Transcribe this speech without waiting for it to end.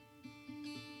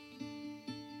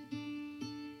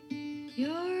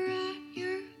You're at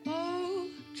your old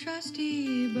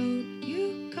trusty boat.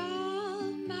 You call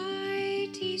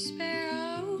mighty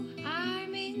sparrow.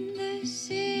 I'm in the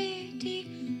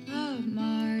city of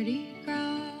Mardi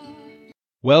Gras.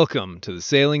 Welcome to the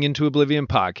Sailing into Oblivion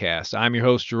podcast. I'm your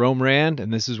host, Jerome Rand,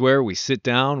 and this is where we sit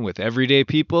down with everyday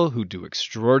people who do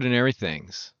extraordinary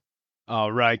things.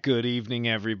 All right, good evening,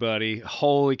 everybody.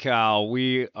 Holy cow,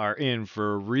 we are in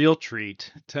for a real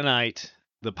treat tonight.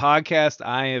 The podcast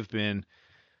I have been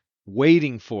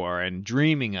waiting for and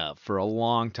dreaming of for a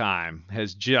long time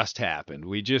has just happened.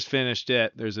 We just finished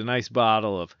it. There's a nice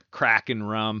bottle of Kraken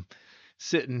rum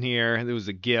sitting here. It was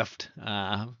a gift.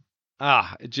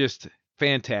 Just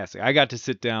fantastic. I got to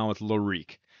sit down with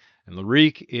Loric. And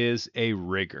Loric is a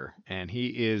rigger, and he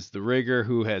is the rigger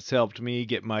who has helped me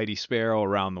get Mighty Sparrow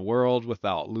around the world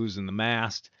without losing the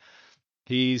mast.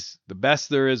 He's the best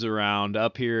there is around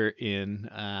up here in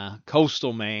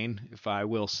coastal Maine, if I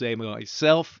will say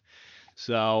myself.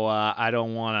 So I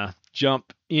don't want to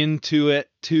jump into it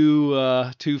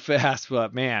too fast,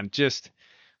 but man, just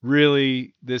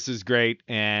really, this is great,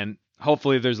 and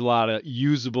hopefully there's a lot of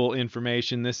usable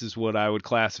information. This is what I would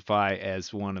classify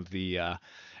as one of the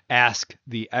Ask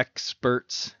the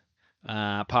Experts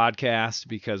podcast,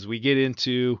 because we get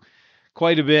into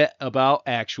quite a bit about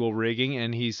actual rigging,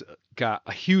 and he's got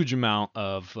a huge amount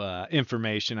of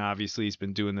information. Obviously, he's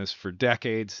been doing this for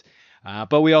decades,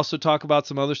 but we also talk about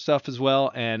some other stuff as well,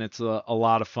 and it's a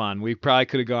lot of fun. We probably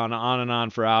could have gone on and on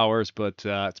for hours, but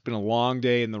it's been a long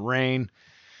day in the rain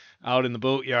out in the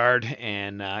boatyard,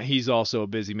 and he's also a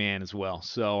busy man as well.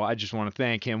 So I just want to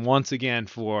thank him once again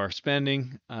for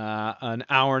spending an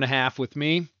hour and a half with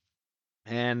me,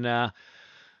 and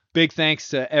big thanks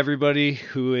to everybody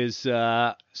who is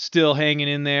still hanging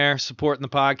in there, supporting the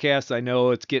podcast. I know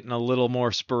it's getting a little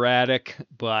more sporadic,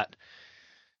 but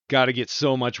got to get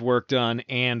so much work done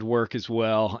and work as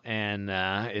well, and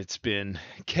it's been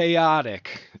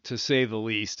chaotic, to say the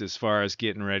least, as far as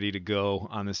getting ready to go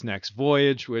on this next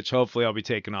voyage, which hopefully I'll be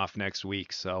taking off next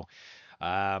week. So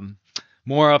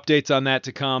more updates on that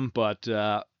to come, but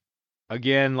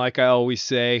again, like I always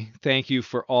say, thank you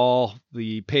for all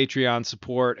the Patreon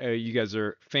support. You guys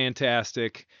are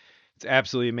fantastic. It's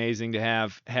absolutely amazing to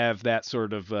have that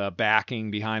sort of backing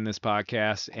behind this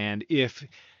podcast. And if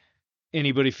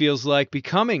anybody feels like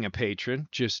becoming a patron,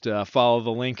 just follow the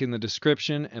link in the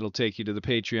description. It'll take you to the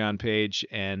Patreon page,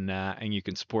 and you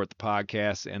can support the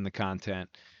podcast and the content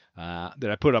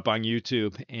that I put up on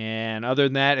YouTube. And other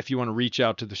than that, if you want to reach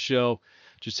out to the show,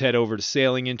 just head over to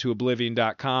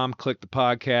sailingintooblivion.com, click the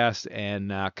podcast,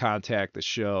 and contact the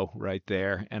show right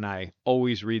there. And I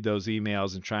always read those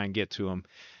emails and try and get to them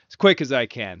as quick as I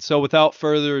can. So without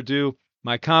further ado,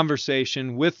 my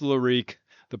conversation with Loric,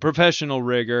 the professional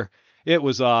rigger. It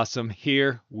was awesome.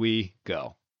 Here we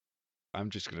go. I'm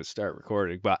just going to start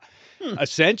recording, but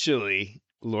essentially,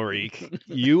 Loric,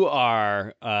 you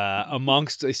are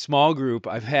amongst a small group.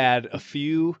 I've had a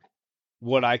few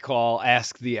what I call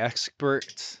Ask the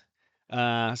Experts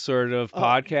sort of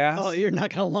podcasts. Oh, you're not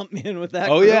going to lump me in with that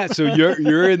Oh, group? yeah. So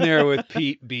you're in there with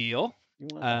Pete Beal.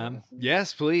 You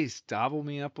Yes, please. Dobble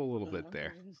me up a little bit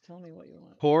there. Just tell me what you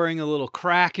want. Pouring a little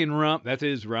Kraken rum. That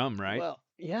is rum, right? Well,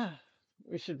 yeah.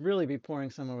 We should really be pouring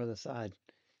some over the side.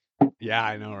 Yeah,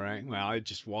 I know, right? Well, it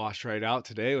just washed right out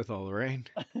today with all the rain.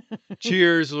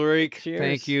 Cheers, Loric. Cheers.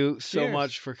 Thank you so Cheers.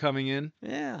 much for coming in.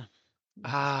 Yeah.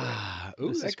 Ooh,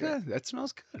 This is that's great. good. That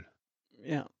smells good.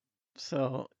 Yeah.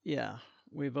 So, yeah,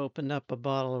 we've opened up a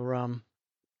bottle of rum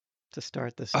to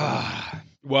start this.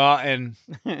 Well, and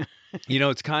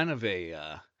it's kind of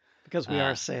a because we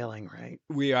are sailing, right?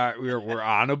 we're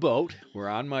on a boat. We're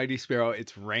on Mighty Sparrow.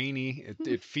 It's rainy.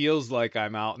 It feels like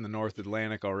I'm out in the North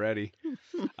Atlantic already.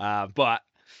 But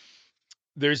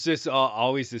there's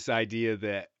always this idea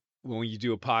that when you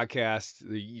do a podcast,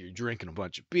 you're drinking a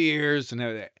bunch of beers, and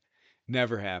that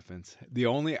never happens.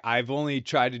 I've only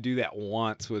tried to do that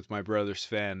once with my brother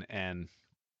Sven, and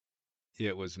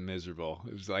it was miserable.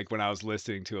 It was like when I was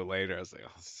listening to it later, I was like,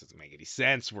 oh, this doesn't make any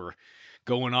sense. We're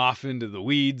going off into the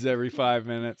weeds every 5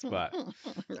 minutes, but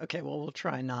Okay, well, we'll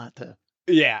try not to.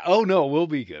 yeah. Oh no, we'll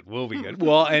be good. We'll be good.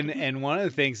 Well, and one of the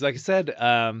things, like I said,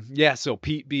 so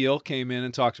Pete Beal came in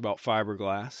and talked about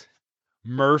fiberglass.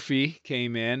 Murphy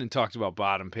came in and talked about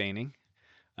bottom painting.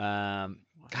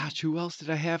 Gosh, who else did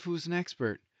I have who was an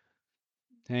expert?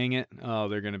 Dang it. Oh,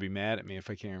 they're going to be mad at me if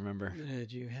I can't remember.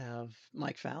 Did you have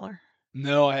Mike Fowler?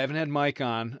 No, I haven't had Mike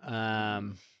on.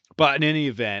 But in any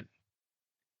event,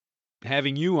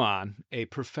 having you on, a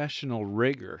professional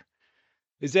rigger,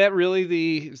 is that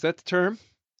the term?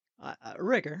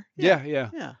 Rigger. Yeah.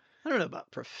 Yeah. I don't know about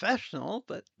professional,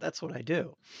 but that's what I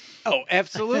do. Oh,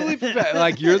 absolutely.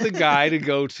 Like you're the guy to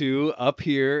go to up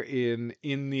here in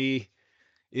the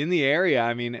area.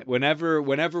 I mean, whenever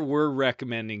we're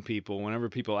recommending people, whenever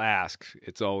people ask,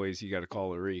 it's always you got to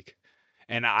call Loric.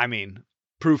 And I mean,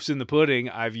 proof's in the pudding.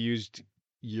 I've used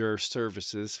your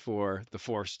services for the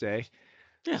forestay,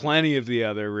 Yeah. plenty of the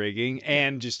other rigging,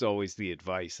 and just always the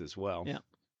advice as well. Yeah.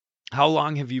 How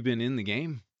long have you been in the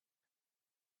game?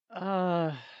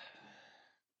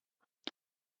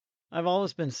 I've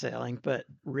always been sailing, but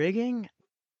rigging,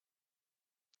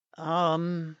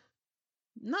 not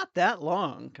that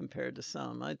long compared to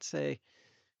some. I'd say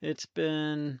it's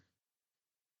been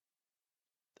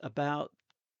about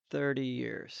 30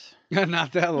 years.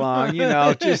 Not that long,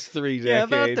 just 3 decades Yeah,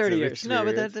 about 30 of years. No,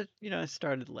 but experience. I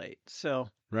started late. So,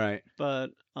 Right.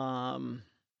 but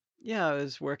yeah, I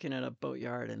was working at a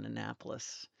boatyard in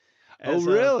Annapolis Oh, as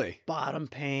a really? bottom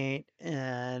paint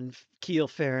and keel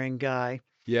fairing guy,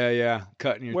 Yeah.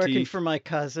 Cutting your working teeth. for my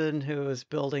cousin who was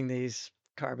building these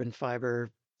carbon fiber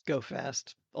go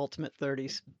fast Ultimate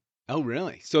 30s Oh,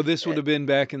 really? So this would have been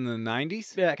back in the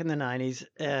 90s? back in the 90s,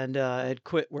 and I'd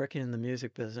quit working in the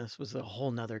music business. Was a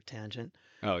whole nother tangent.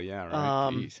 Oh, yeah, right.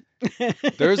 Um,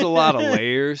 Jeez. There's a lot of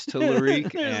layers to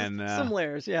Loric, There's and some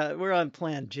layers. Yeah, we're on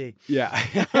Plan G. yeah.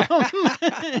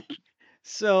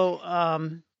 So,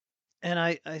 and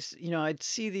I'd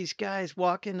see these guys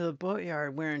walk into the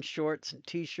boatyard wearing shorts and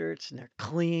t-shirts, and they're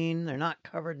clean. They're not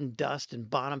covered in dust and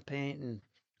bottom paint and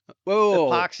Whoa,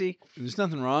 epoxy. there's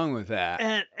nothing wrong with that.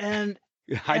 And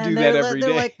I and do that they're every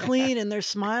they're day. like clean and they're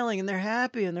smiling and they're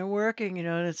happy and they're working,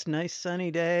 and it's a nice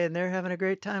sunny day and they're having a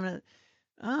great time. And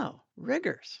oh,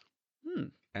 riggers.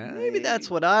 Maybe that's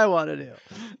what I want to do.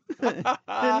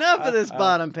 Enough of this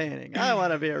bottom painting. I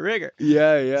want to be a rigger.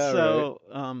 Yeah, right. So,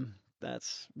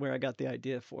 that's where I got the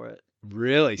idea for it.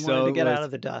 Really? Wanted So to it get out was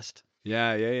of the dust.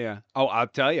 yeah. Oh, I'll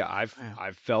tell you, I've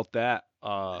Yeah. felt that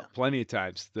Yeah. plenty of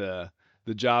times.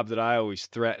 The job that I always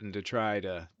threaten to try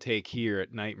to take here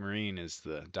at Night Marine is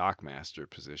the dockmaster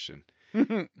position.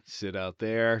 Sit out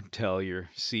there, tell your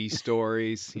sea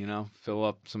stories, fill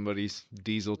up somebody's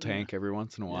diesel tank every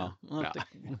once in a while. We'll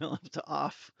have to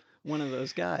off one of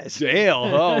those guys. Dale,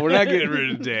 oh, we're not getting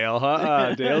rid of Dale,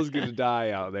 huh? Dale's gonna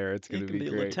die out there. It's gonna You can be a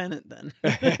great. lieutenant then.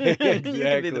 Exactly. You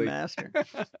can be the master.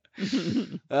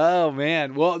 Oh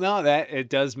man. Well, no, that it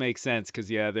does make sense because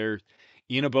they're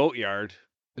in a boatyard.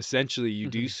 Essentially, you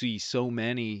do see so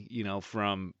many,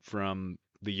 from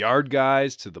the yard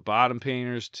guys to the bottom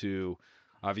painters to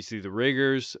obviously the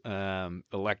riggers,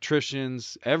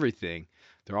 electricians, everything.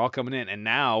 They're all coming in, and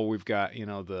now we've got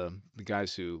the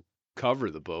guys who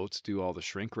cover the boats, do all the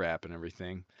shrink wrap and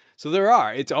everything. So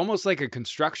it's almost like a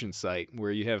construction site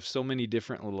where you have so many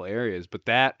different little areas. But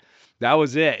that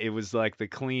was it. It was like the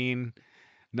clean,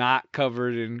 not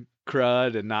covered in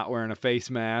crud and not wearing a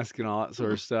face mask and all that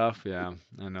sort of stuff. Yeah,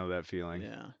 I know that feeling.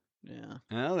 Yeah.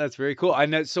 Oh, that's very cool. I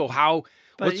know. So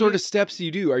what sort of steps do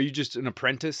you do? Are you just an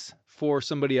apprentice for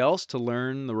somebody else to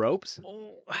learn the ropes?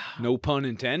 Oh, no pun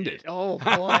intended. Oh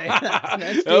boy,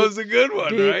 that's that was a good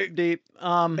one, right? Deep.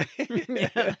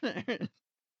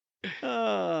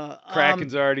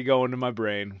 Kraken's already going to my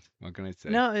brain. What can I say?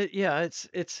 No,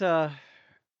 it's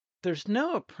there's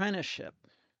no apprenticeship,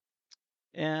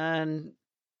 and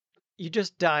you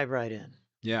just dive right in.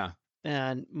 Yeah.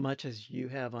 And much as you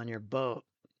have on your boat,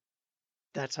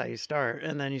 that's how you start.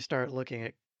 And then you start looking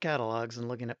at catalogs and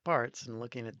looking at parts and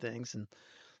looking at things and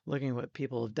looking at what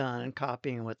people have done and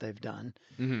copying what they've done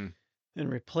and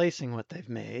replacing what they've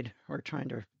made or trying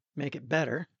to make it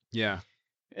better. Yeah.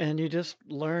 And you just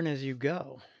learn as you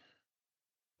go.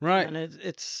 Right. And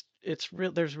it's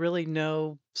real. There's really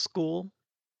no school.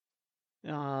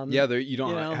 Yeah, you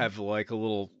don't have like a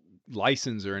little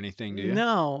license or anything, do you?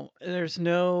 No, there's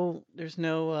no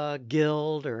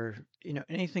guild or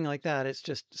anything like that. It's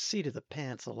just seat of the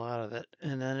pants, a lot of it,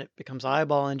 and then it becomes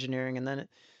eyeball engineering, and then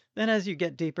as you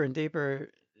get deeper and deeper,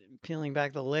 peeling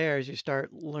back the layers, you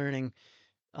start learning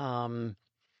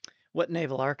what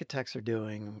naval architects are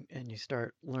doing, and you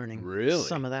start learning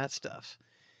some of that stuff.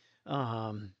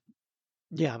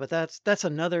 Yeah, but that's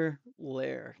another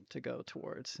layer to go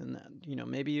towards, and then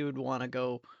maybe you would want to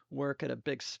go work at a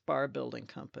big spar building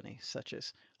company such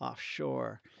as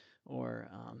Offshore or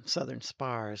Southern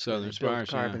Spars, where they build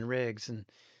carbon rigs, and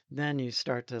then you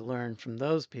start to learn from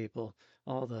those people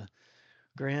all the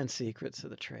grand secrets of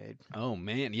the trade. Oh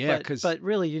man, yeah, but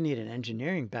really you need an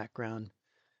engineering background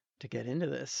to get into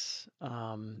this,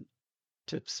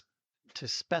 to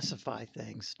specify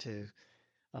things, to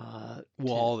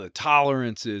Well, all the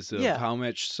tolerances of Yeah, how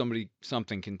much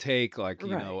something can take, like,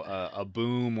 right. a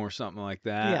boom or something like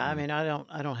that. Yeah, I And mean, I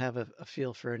don't have a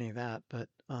feel for any of that, but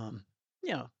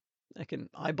you know, I can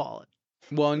eyeball it.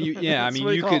 well, and yeah, I That's mean, what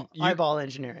we you could, call eyeball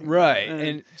engineering, right. and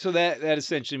And so that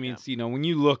essentially yeah. means, when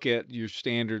you look at your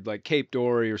standard, like Cape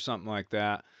Dory or something like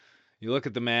that, you look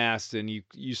at the mast and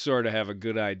you sort of have a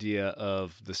good idea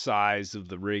of the size of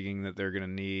the rigging that they're going to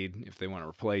need if they want to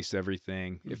replace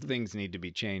everything, if Mhm. things need to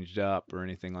be changed up or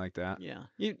anything like that. Yeah,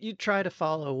 you try to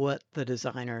follow what the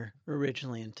designer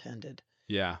originally intended,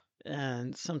 Yeah.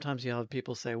 and sometimes you have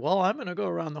people say, "Well, I'm going to go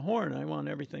around the horn. I want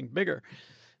everything bigger,"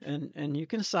 and you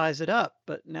can size it up,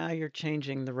 but now you're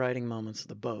changing the riding moments of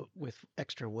the boat with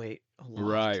extra weight aloft.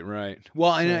 Right, right.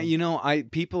 Well, and So I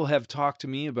people have talked to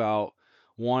me about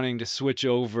wanting to switch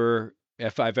over,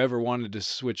 if I've ever wanted to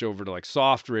switch over to like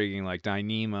soft rigging, like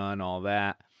Dyneema and all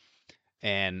that.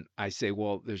 And I say,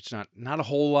 well, there's not a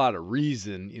whole lot of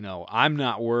reason. I'm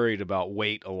not worried about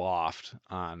weight aloft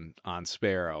on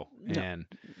Sparrow. no, And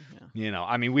yeah,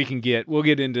 I mean, we'll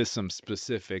get into some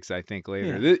specifics, I think,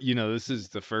 later. yeah. This is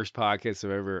the first podcast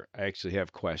I actually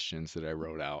have questions that I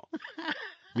wrote out,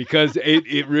 because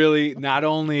it really, not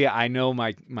only I know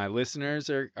my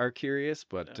listeners are curious,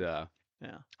 but Yeah,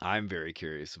 yeah. I'm very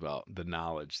curious about the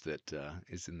knowledge that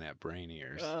is in that brain of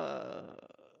yours. Uh,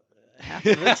 half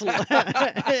of it's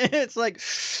it's like,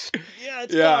 yeah,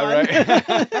 it's Yeah,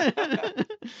 gone. right.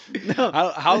 No.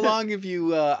 How long have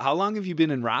you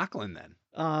been in Rockland then?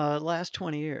 Last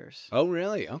 20 years. Oh,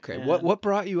 really? Okay. What And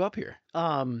brought you up here?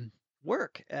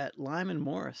 work at Lyman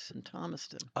Morris in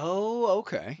Thomaston. Oh,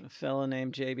 okay. A fellow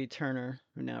named J.B. Turner,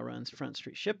 who now runs Front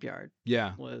Street Shipyard,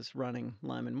 Yeah. was running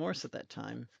Lyman Morris at that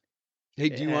time. Hey,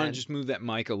 do you want to And just move that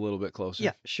mic a little bit closer?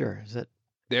 yeah, sure. Is it?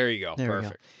 There you go. There we go.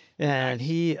 Perfect. And Nice.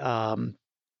 he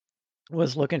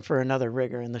was looking for another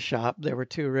rigger in the shop. There were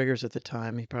 2 riggers at the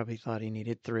time. He probably thought he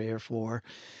needed 3 or 4.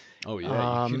 Oh, yeah. You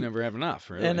can Um, never have enough,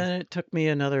 and really. then it took me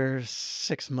another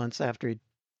 6 months after he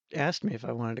asked me if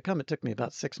I wanted to come. It took me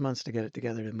about 6 months to get it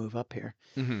together to move up here.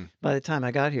 Hmm. By the time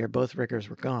I got here, both riggers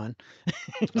were gone.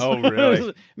 So Oh, it really?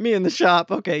 was me in the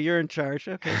shop. Okay, you're in charge.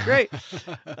 Okay, great.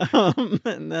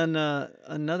 And then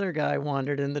another guy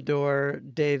wandered in the door,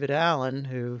 David Allen,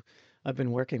 who I've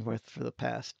been working with for the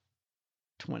past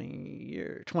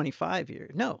 25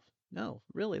 years. No,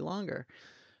 really longer.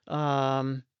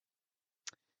 Um,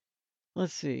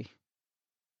 let's see.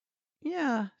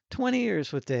 Yeah, 20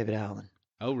 years with David Allen.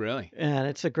 Oh, really? And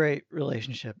it's a great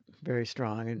relationship, very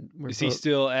strong. And Is he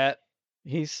still at?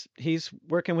 he's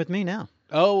working with me now.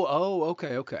 Oh,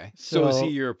 okay, okay. So is he So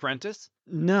your apprentice?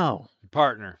 no,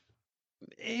 Partner?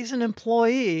 he's an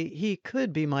employee. He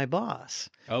could be my boss.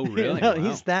 Oh, You really? know, Wow.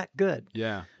 he's that good.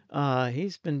 Yeah.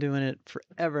 He's been doing it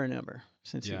forever and ever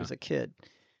since he Yeah. was a kid.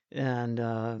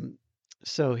 And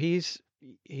so he's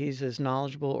as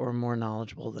knowledgeable or more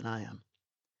knowledgeable than I am.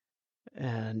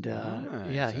 And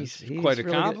yeah, Nice. he's That's quite a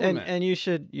really good. compliment. And you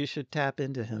should tap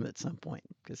into him at some point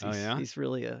because Oh, yeah? he's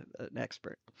really an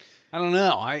expert. I don't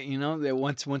know. That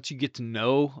once you get to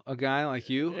know a guy like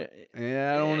you, Uh,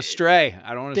 yeah, I don't want uh, to stray.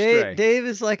 I don't want to Dave stray. Dave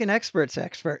is like an expert's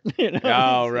expert. You know,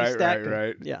 Oh, he's right, that right, good.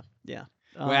 right. Yeah, yeah.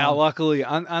 Well, luckily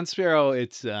on Sparrow,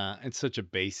 it's such a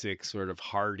basic sort of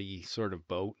hardy sort of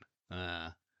boat.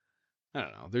 I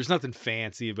don't know. There's nothing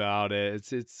fancy about it.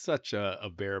 It's such a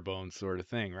bare bones sort of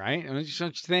thing, right? Don't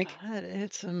you think? But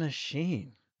it's a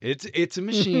machine. It's a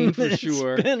machine for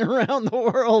sure. It's been around the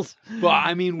world. Well,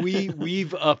 I mean,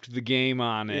 we've upped the game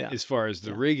on it Yeah, as far as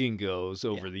the yeah, rigging goes yeah.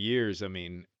 over the years. I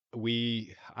mean,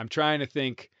 I'm trying to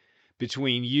think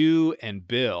between you and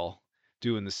Bill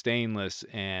doing the stainless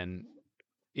and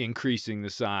increasing the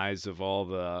size of all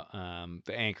the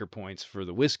anchor points for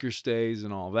the whisker stays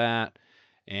and all that,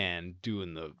 and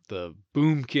doing the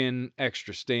boomkin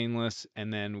extra stainless,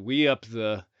 and then we up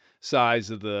the size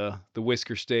of the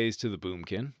whisker stays to the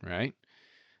boomkin, right?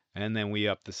 And then we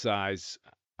up the size,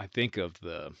 I think, of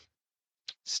the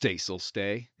staysail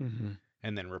stay, hmm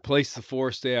and then replace the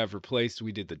forestay.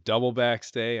 We did the double back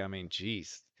stay. I mean,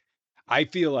 geez, I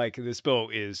feel like this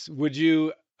boat is,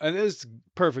 and this is a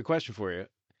perfect question for you.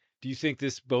 Do you think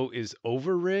this boat is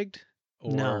over rigged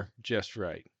No, or just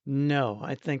right no.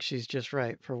 I think she's just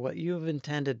right for what you've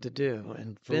intended to do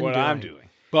and for been what I'm doing. doing?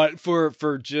 But for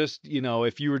just,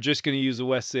 if you were just going to use a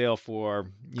west sail for,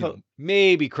 Co-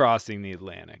 maybe crossing the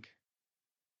Atlantic,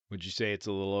 would you say it's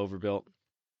a little overbuilt?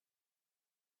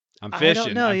 I'm I don't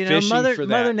fishing. know. I'm You know, fishing for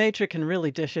Mother that. Nature can really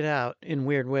dish it out in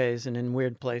weird ways and in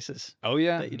weird places Oh,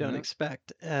 yeah. that you don't Yeah,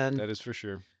 expect. And that is for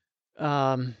sure.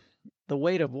 um, the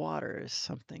weight of water is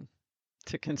something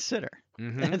to consider.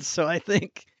 Mm-hmm. And so I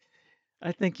think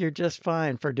I think you're just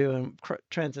fine for doing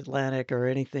transatlantic or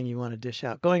anything you want to dish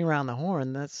out. Going around the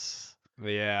horn, that's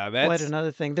Yeah, quite that's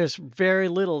another thing. There's very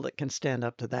little that can stand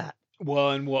up to that.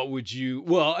 well, and what would you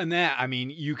well, and that I mean,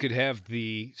 you could have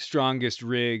the strongest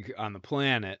rig on the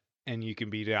planet and you can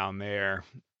be down there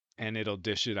and it'll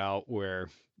dish it out where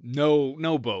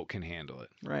no boat can handle it.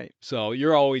 Right. So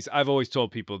I've always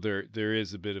told people there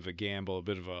is a bit of a gamble, a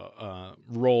bit of a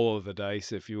roll of the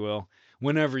dice, if you will,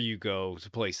 whenever you go to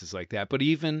places like that. But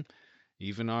even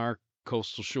our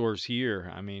coastal shores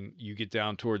here, I mean, you get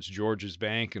down towards George's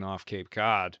Bank and off Cape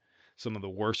Cod, some of the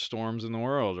worst storms in the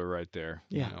world are right there.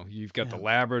 Yeah. You know, you've got the Yeah.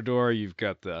 Labrador, you've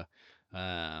got the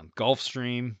Gulf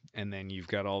Stream, and then you've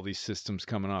got all these systems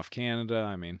coming off Canada.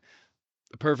 I mean,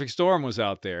 the perfect storm was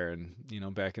out there, and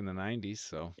back in the '90s.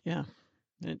 So Yeah.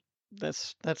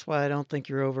 That's why I don't think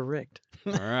you're overrigged.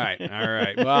 all right.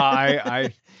 Well,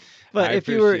 I But if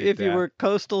you appreciate were that.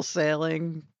 coastal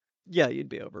sailing, yeah, you'd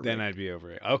be Then overrigged. I'd be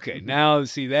over it. Okay, Mhm. now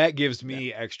see that gives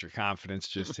me extra confidence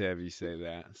just to have you say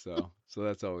that. So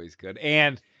that's always good.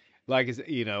 And like I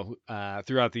said,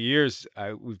 throughout the years,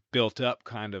 we've built up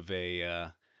kind of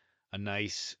a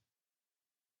nice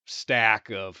stack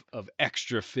of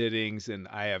extra fittings, and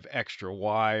I have extra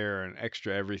wire and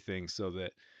extra everything, so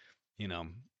that you know,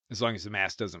 as long as the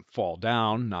mast doesn't fall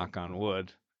down, knock on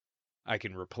wood, I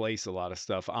can replace a lot of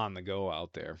stuff on the go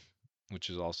out there, which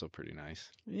is also pretty nice.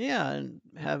 Yeah, and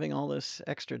having all this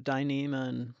extra Dyneema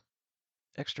and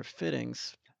extra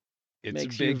fittings It's a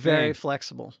makes you big very thing.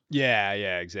 flexible. Yeah,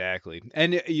 exactly.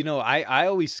 And I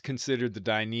always considered the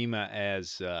Dyneema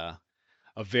as a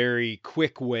very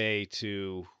quick way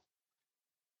to,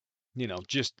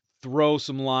 just throw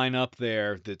some line up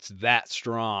there that's that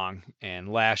strong and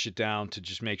lash it down to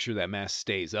just make sure that mast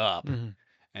stays up Mhm.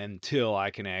 until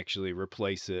I can actually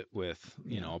replace it with,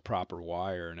 Yeah. a proper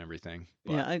wire and everything.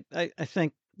 But Yeah, I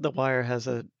think the wire has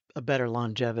a better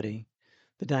longevity.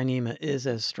 The Dyneema is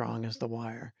as strong as the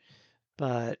wire,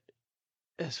 but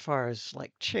as far as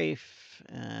like chafe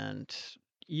and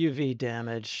UV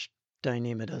damage,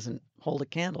 Dyneema doesn't hold a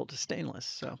candle to stainless.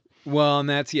 So well, and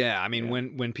that's yeah. I mean, yeah.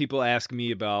 when people ask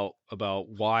me about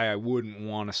why I wouldn't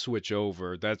want to switch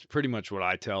over, that's pretty much what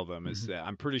I tell them is Mhm. that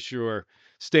I'm pretty sure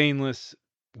stainless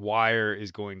wire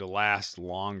is going to last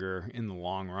longer in the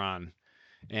long run.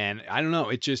 And I don't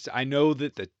know, I know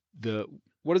that the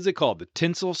what is it called? The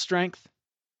tensile strength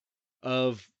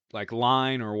of like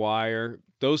line or wire,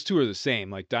 those two are the same.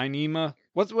 Like Dyneema,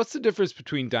 what's the difference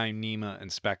between Dyneema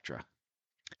and Spectra?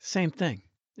 Same thing.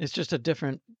 It's just a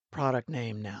different product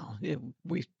name now.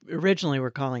 We originally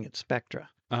were calling it Spectra,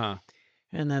 Uh-huh.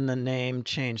 and then the name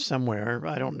changed somewhere,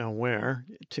 I don't know where,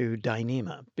 to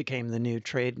Dyneema, became the new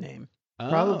trade name. Oh.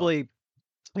 Probably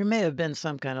there may have been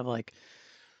some kind of like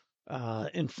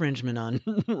infringement on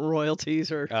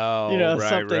royalties or Oh, right,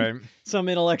 something, right. some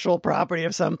intellectual property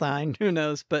of some kind. Who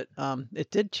knows? But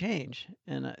it did change,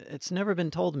 and it's never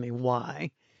been told to me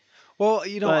why. Well,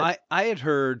 But I had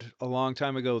heard a long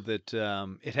time ago that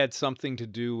it had something to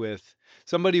do with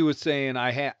somebody was saying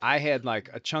I had like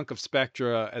a chunk of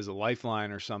Spectra as a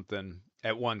lifeline or something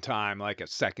at one time, like a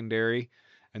secondary,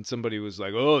 and somebody was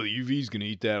like, "Oh, the UV's gonna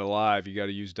eat that alive. You got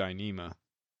to use Dyneema.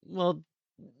 well,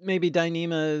 maybe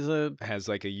Dyneema It has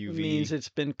like a means UV." it's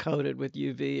been coated with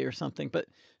UV or something. But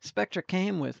Spectra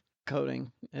came with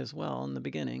coating as well in the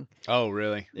beginning. Oh,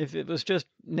 really? If it was just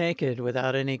naked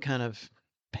without any kind of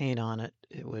paint on it,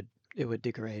 it would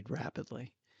degrade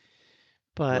rapidly.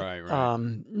 But Right, right.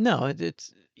 no,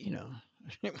 it's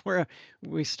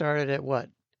we started at what,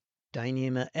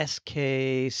 Dyneema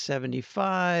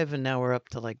SK75, and now we're up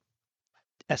to like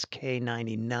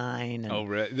SK99,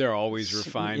 Oh, and they're always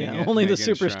refining yeah, it, only the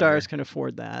making it stronger. superstars can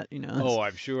afford that. Oh,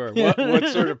 I'm sure. What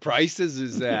sort of prices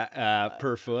is that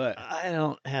per foot? I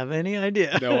don't have any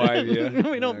idea. No idea.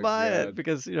 We don't Oh buy it God.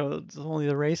 because it's only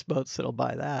the race boats that'll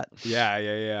buy that,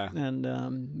 Yeah.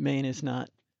 and Maine is not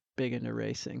big into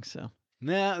racing, so.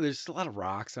 Nah, there's a lot of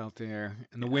rocks out there,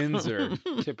 and the winds are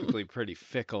typically pretty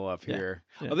fickle up Yeah, here.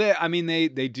 yeah. Oh, I mean, they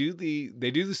do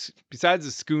this besides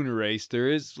the schooner race. There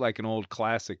is like an old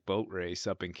classic boat race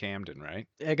up in Camden, right?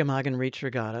 Eggemoggin Reach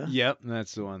Regatta. Yep,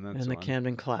 that's the one. That's And the the one.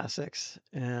 Camden Classics,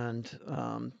 and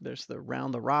there's the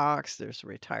Round the Rocks. There's the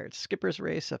Retired Skippers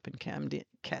Race up in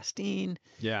Castine.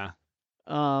 Yeah,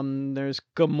 There's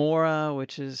Gomorrah,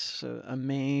 which is a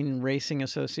Maine racing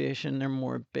association. They're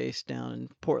more based down in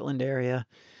Portland area.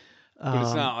 but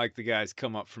it's not like the guys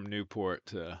come up from Newport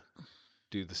to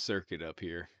do the circuit up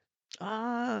here.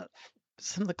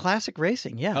 Some of the classic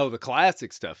racing, yeah. Oh, the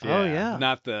classic stuff, Oh, yeah. yeah.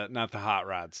 Not the hot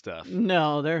rod stuff.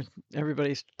 No,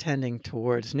 everybody's tending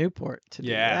towards Newport to do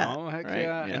Yeah. that. Oh, heck right?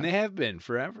 yeah. And they have been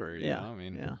forever, Yeah, I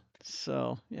mean, yeah.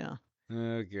 So yeah.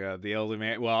 Oh God, the older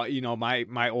man. Well,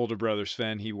 my older brother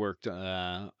Sven, he worked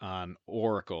on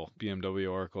Oracle, BMW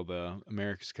Oracle, the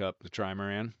America's Cup, the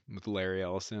Trimaran with Larry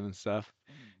Ellison and stuff.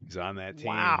 He's on that team.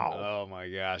 Wow. Oh my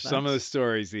gosh, some of the That's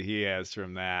stories that he has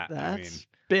from that. I mean, that's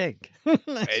big.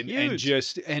 That's and huge.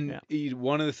 just Yeah.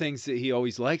 one of the things that he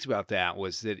always liked about that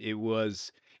was that it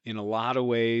was in a lot of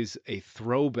ways a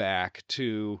throwback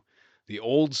to the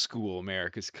old school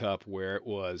America's Cup, where it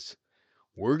was,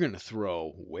 we're going to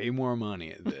throw way more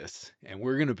money at this and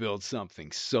we're going to build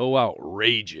something so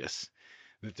outrageous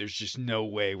that there's just no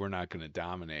way we're not going to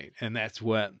dominate. And that's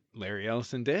what Larry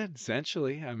Ellison did,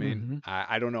 essentially. I mean, Mm-hmm.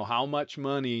 I don't know how much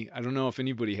money, I don't know if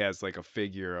anybody has like a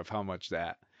figure of how much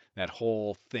that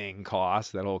whole thing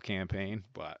cost, that whole campaign,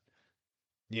 but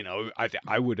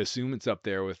I would assume it's up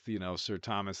there with, Sir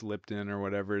Thomas Lipton or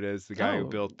whatever it is, the guy who Oh,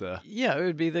 built the. yeah, it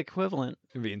would be the equivalent.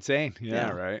 It'd be insane. Yeah,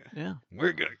 Yeah. right. Yeah.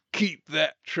 We're gonna keep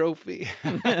that trophy.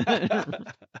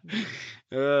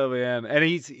 Oh man. And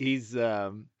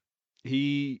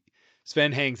he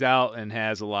Sven hangs out and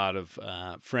has a lot of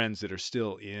friends that are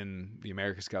still in the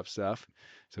America's Cup stuff.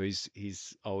 So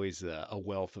he's always a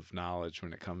wealth of knowledge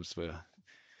when it comes to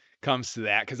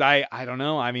that. Because I don't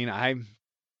know. I mean,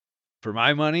 for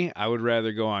my money, I would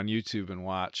rather go on YouTube and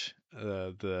watch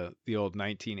the old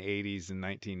 1980s and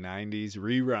 1990s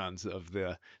reruns of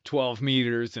the 12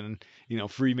 meters and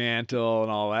Fremantle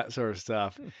and all that sort of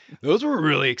stuff. Those were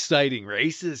really exciting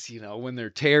races, when they're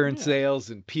tearing Yeah. sails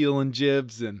and peeling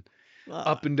jibs and Well,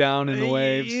 up and down in the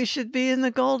waves. you should be in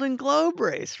the Golden Globe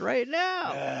race right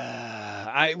now.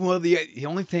 The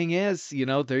only thing is,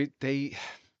 they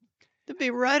It'd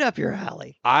be right up your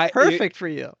alley. I Perfect for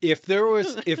you. if there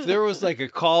was like a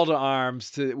call to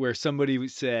arms to where somebody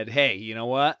said, "Hey, you know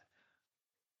what?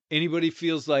 Anybody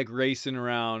feels like racing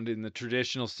around in the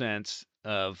traditional sense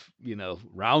of,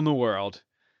 around the world,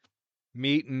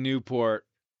 meet in Newport,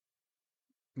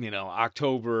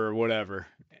 October or whatever,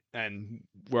 and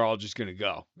we're all just going to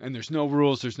go. And there's no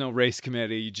rules, there's no race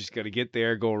committee. You just got to get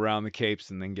there, go around the capes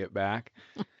and then get back."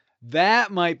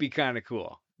 That might be kind of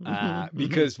cool.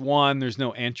 Because one, there's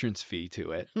no entrance fee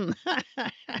to it.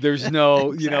 There's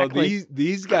no, Exactly.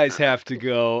 these guys have to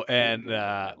go and More.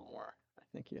 I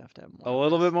think you have to have a more.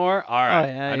 little bit more. All right,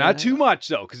 yeah, not yeah. too much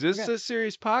though, because this is Okay. a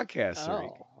serious podcast,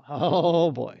 Loric.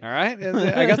 Oh boy. All right,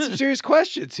 I got some serious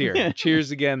questions here. Cheers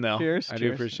again, though. Cheers. I do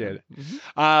cheers. appreciate it.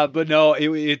 Mhm. But no,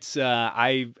 it's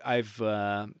I've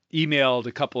emailed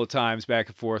a couple of times back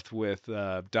and forth with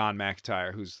Don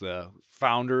McIntyre, who's the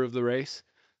founder of the race,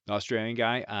 the Australian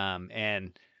guy.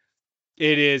 And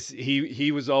it is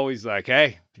he was always like,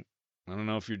 "Hey, I don't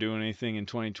know if you're doing anything in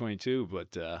 2022,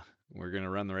 but we're gonna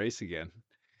run the race again."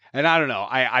 And I don't know.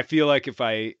 I feel like if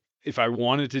I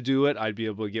wanted to do it, I'd be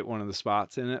able to get one of the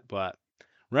spots in it. But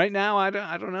right now, I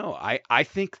don't know. I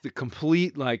think the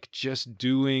complete, like, just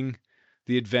doing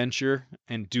the adventure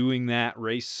and doing that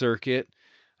race circuit,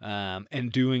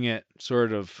 and doing it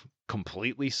sort of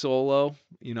completely solo.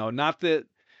 Not that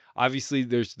obviously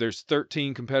there's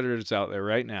 13 competitors out there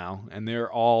right now, and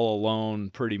they're all alone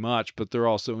pretty much, but they're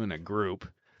also in a group.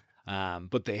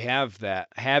 But they have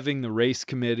having the race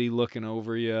committee looking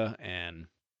over you and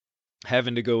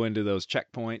having to go into those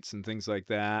checkpoints and things like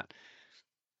that.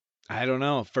 I don't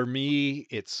know. For me,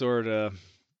 it's sort of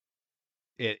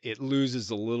it loses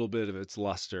a little bit of its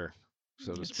luster,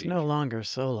 so to It's speak. no longer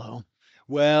solo.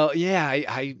 Well, yeah,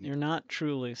 I You're not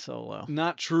truly solo.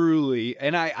 not truly,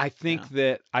 and I think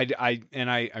that I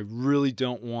really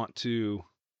don't want to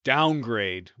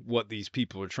downgrade what these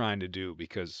people are trying to do,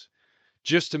 because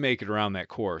just to make it around that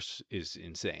course is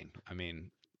insane. I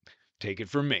mean, take it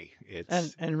from me.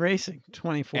 It's And racing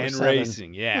 24/7. and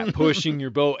racing, yeah, pushing your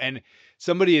boat. And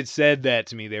somebody had said that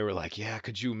to me. They were like, "Yeah,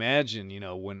 could you imagine,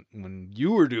 when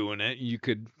you were doing it, you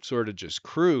could sort of just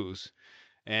cruise."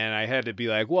 And I had to be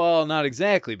like, "Well, not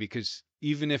exactly, because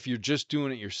even if you're just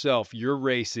doing it yourself, you're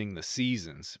racing the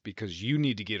seasons, because you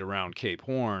need to get around Cape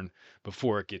Horn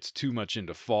before it gets too much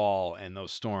into fall and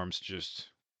those storms just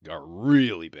are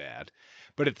really bad."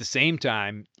 But at the same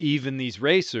time, even these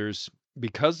racers,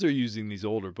 because they're using these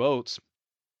older boats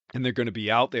and they're going to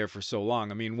be out there for so long.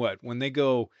 I mean, when they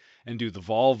go and do the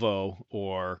Volvo,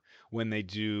 or when they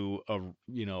do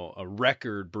a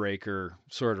record breaker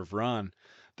sort of run,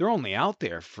 they're only out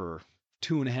there for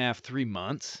 2.5, 3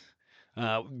 months.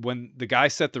 When the guy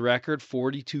set the record,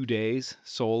 42 days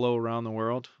solo around the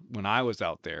world when I was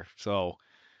out there. So,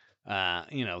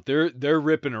 they're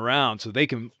ripping around, so they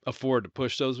can afford to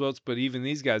push those boats. But even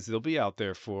these guys, they'll be out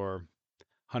there for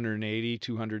 180,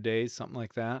 200 days, something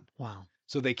like that. Wow.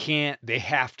 So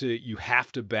you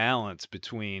have to balance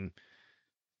between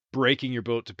breaking your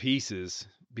boat to pieces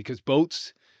because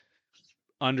boats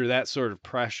under that sort of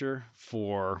pressure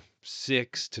for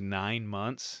 6 to 9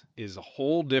 months is a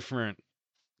whole different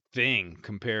thing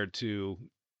compared to,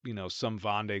 some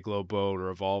Vendée Globe boat or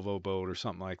a Volvo boat or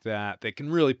something like that. They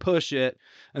can really push it,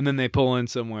 and then they pull in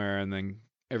somewhere, and then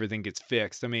everything gets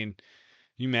fixed. I mean,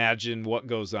 you imagine what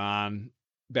goes on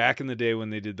back in the day when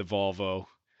they did the Volvo.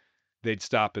 They'd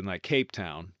stop in like Cape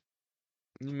Town.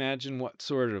 Imagine what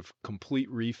sort of complete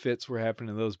refits were happening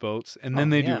to those boats, and then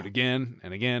Oh they do it yeah, again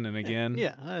and again and again.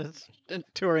 yeah. It's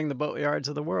touring the boatyards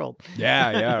of the world.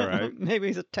 Yeah, right.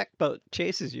 Maybe a tech boat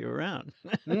chases you around.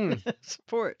 Mm,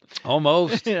 Support.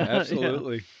 almost, Yeah,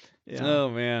 absolutely. yeah.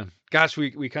 Oh man, gosh,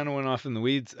 we kind of went off in the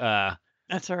weeds.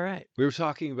 That's all right. We were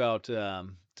talking about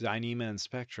Dyneema and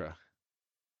Spectra.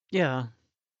 Yeah,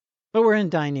 but we're in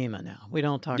Dyneema now. We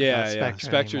don't talk about Yeah. Spectra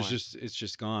Spectra's anymore. it's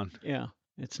just gone. Yeah,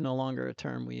 it's no longer a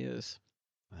term we use.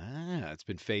 It's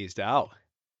been phased out.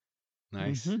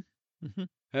 Nice. Mm-hmm. Mm-hmm.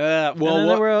 Well, And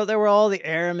then what? there were all the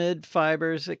aramid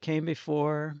fibers that came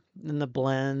before, and the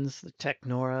blends, the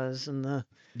technoras, and the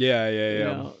Yeah.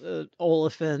 the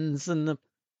olefins, and the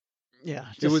It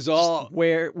was just all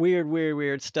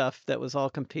weird stuff that was all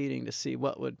competing to see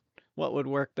what would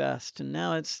work best. And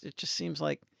now it just seems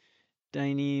like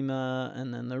Dyneema,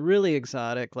 and then the really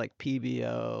exotic like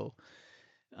PBO,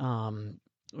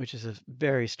 which is a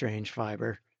very strange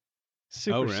fiber, Oh,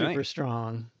 super really?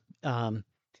 strong.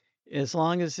 As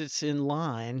long as it's in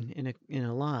line in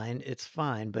a line, it's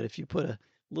fine. But if you put a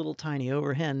little tiny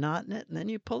overhand knot in it and then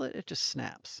you pull it, it just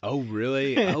snaps. Oh,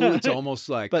 really? Oh, it's almost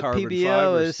like But carbon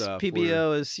fiber stuff.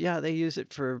 PBO is they use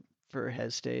it for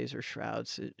head stays or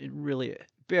shrouds. It really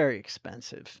very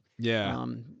expensive. Yeah.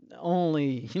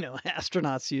 Only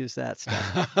astronauts use that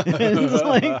stuff. It's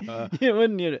like you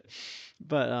wouldn't need it.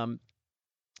 But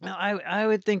I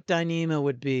would think Dyneema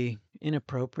would be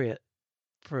inappropriate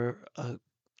for a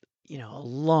a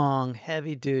long,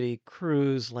 heavy duty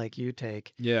cruise like you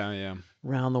take Yeah.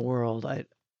 around the world.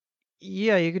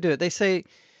 Yeah, you could do it. They say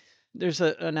there's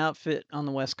an outfit on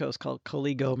the West Coast called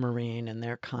Coligo Marine, and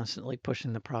they're constantly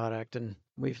pushing the product. And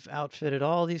we've outfitted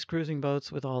all these cruising boats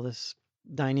with all this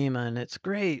Dyneema, and it's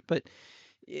great, but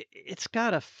it's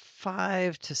got a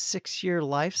 5 to 6 year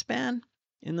lifespan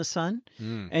in the sun,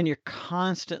 Mm. and you're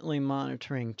constantly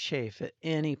monitoring chafe at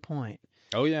any point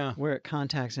Oh, yeah. where it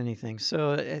contacts anything.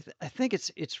 So I think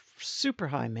it's super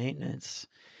high maintenance,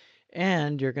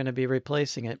 and you're going to be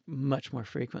replacing it much more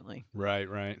frequently. Right.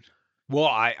 Well,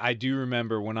 I do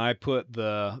remember when I put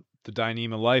the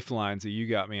Dyneema lifelines that you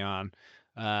got me on.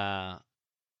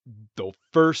 The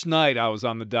first night I was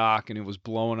on the dock and it was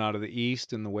blowing out of the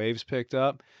east and the waves picked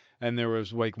up, and there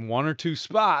was like one or two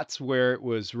spots where it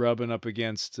was rubbing up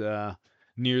against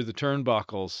near the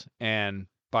turnbuckles, and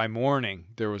by morning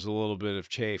there was a little bit of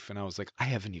chafe, and I was like, I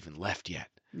haven't even left yet.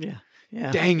 Yeah.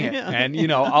 Yeah. Dang it. Yeah.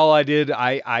 And all I did,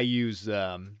 I used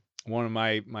one of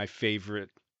my favorite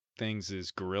things is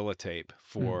Gorilla Tape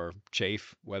for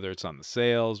chafe, whether it's on the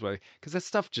sails, because that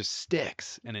stuff just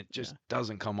sticks and it just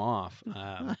doesn't come off.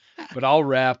 But I'll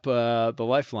wrap the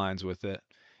lifelines with it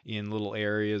in little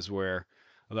areas where,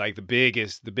 like the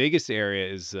biggest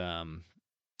area is the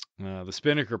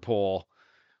spinnaker pole.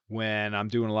 When I'm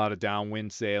doing a lot of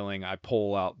downwind sailing, I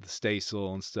pull out the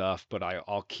staysail and stuff, but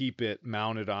I'll keep it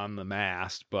mounted on the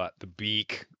mast, but the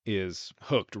beak is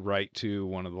hooked right to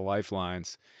one of the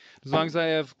lifelines. As long as I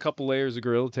have a couple layers of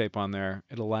Gorilla Tape on there,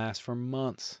 it'll last for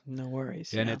months. No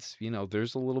worries. And yeah. it's,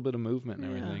 there's a little bit of movement and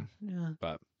everything. Yeah.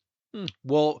 But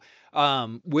well,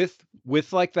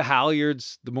 with like the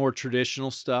halyards, the more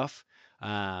traditional stuff,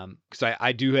 because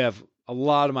I do have a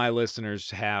lot of my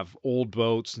listeners have old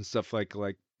boats and stuff like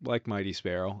Mighty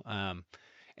Sparrow.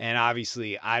 And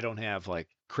obviously I don't have like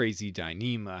crazy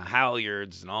Dyneema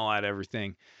halyards and all that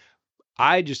everything.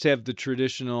 I just have the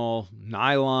traditional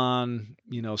nylon,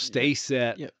 stay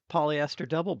set. Yeah, polyester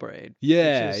double braid.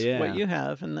 Yeah, which is what you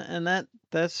have, and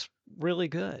that's really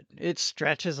good. It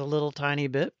stretches a little tiny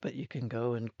bit, but you can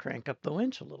go and crank up the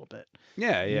winch a little bit.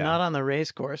 Yeah. Not on the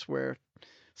race course where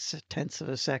tenths of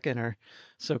a second are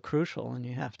so crucial, and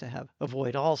you have to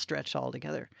avoid all stretch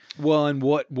altogether. Well, and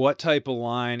what type of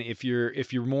line, if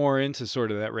you're more into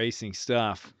sort of that racing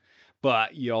stuff,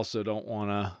 but you also don't want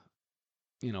to,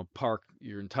 park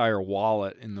your entire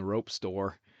wallet in the rope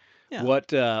store. Yeah.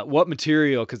 What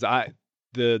material? Because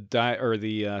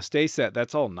the stay set,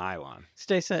 that's all nylon.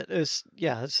 Stay set is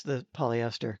it's the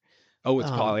polyester. Oh,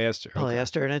 it's polyester.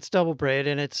 Polyester, and it's double braid,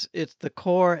 and it's the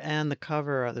core and the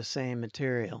cover are the same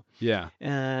material. Yeah.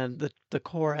 And the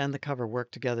core and the cover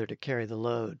work together to carry the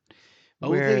load.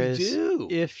 Oh, Whereas they do.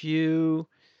 if you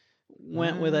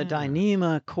went with a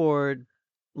Dyneema cord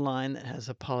line that has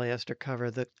a polyester cover,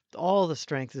 all the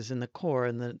strength is in the core,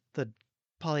 and the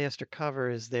polyester cover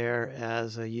is there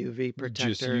as a UV Just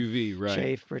protector, UV, right?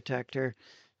 chafe protector,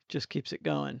 just keeps it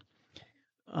going.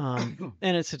 And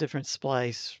it's a different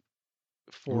splice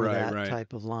for Right, that right.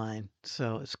 type of line,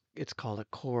 so it's called a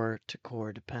core to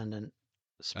core dependent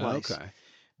splice. Okay.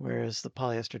 Whereas the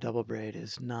polyester double braid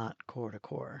is not core to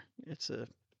core. It's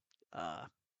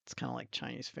kind of like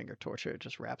Chinese finger torture. It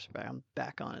just wraps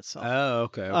back on itself. Oh,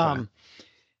 okay,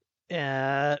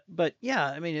 okay. But yeah,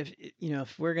 I mean,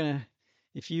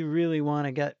 if you really want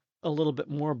to get a little bit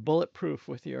more bulletproof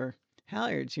with your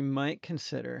halyards, you might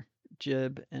consider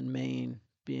jib and main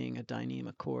being a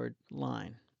Dyneema cord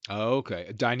line. Oh, okay.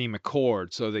 A Dyneema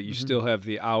cord, so that you still have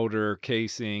the outer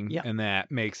casing, Yep. and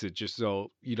that makes it just so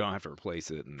you don't have to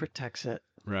replace it. Protects it.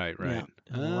 Right, Yeah, right.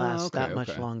 it'll last that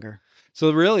much longer.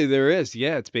 So really, there is,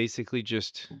 it's basically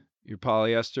just your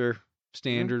polyester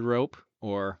standard rope,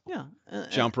 or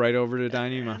jump right over to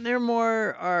Dyneema. And there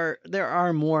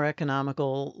are more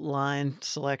economical line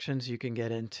selections. You can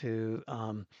get into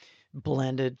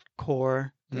blended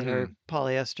core that are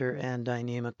polyester and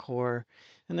Dyneema core,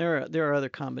 and there are other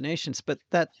combinations, but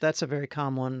that's a very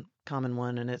common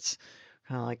one, and it's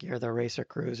kind of like you're the racer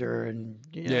cruiser, and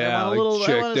I want to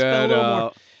spend a little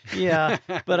more. Yeah,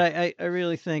 but I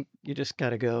really think you just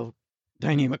got to go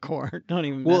Dyneema core. Don't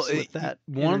even mess with that.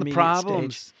 One of the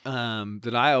problems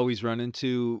that I always run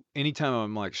into anytime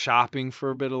I'm like shopping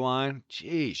for a bit of line,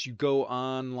 geez, you go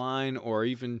online, or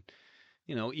even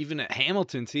at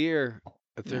Hamilton's here,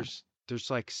 there's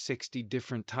like 60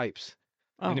 different types.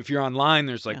 And if you're online,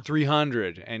 there's like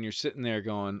 300, and you're sitting there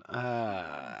going,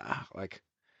 like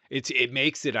it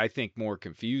makes it, I think, more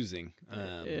confusing.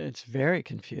 It's very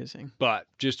confusing. But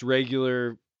just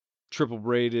regular triple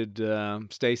braided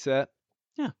stay set.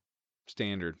 Yeah.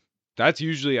 Standard. That's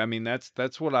usually,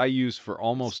 that's what I use for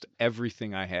almost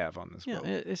everything I have on this boat.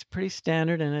 Yeah, it's pretty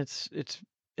standard, and it's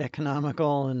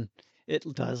economical, and it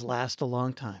does last a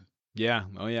long time. Yeah.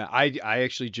 Oh yeah. I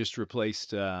actually just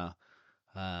replaced the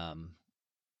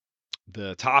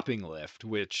topping lift,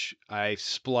 which I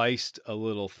spliced a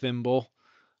little thimble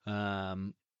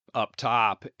up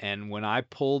top, and when I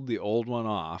pulled the old one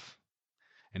off,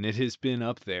 and it has been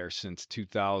up there since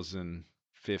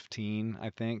 2015, I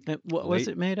think. What was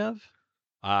it made of?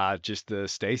 Just the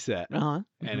stay set. And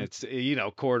it's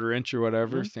quarter inch or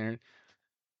whatever standard.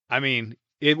 I mean,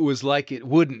 it was like it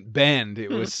wouldn't bend.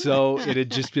 It was it had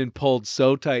just been pulled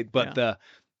so tight, but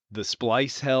the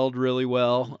splice held really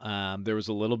well. There was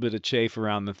a little bit of chafe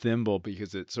around the thimble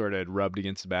because it sort of had rubbed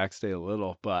against the backstay a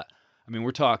little, but I mean,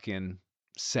 we're talking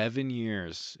 7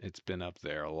 years it's been up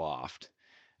there aloft.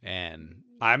 And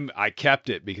I kept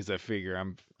it because I figure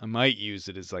I might use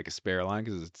it as like a spare line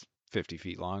because it's 50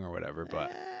 feet long or whatever,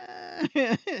 but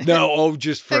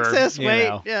just for excess weight.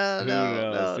 Who knows?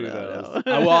 No.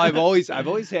 Well, I've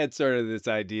always had sort of this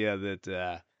idea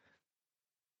that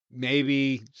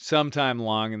maybe sometime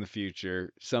long in the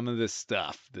future, some of this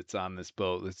stuff that's on this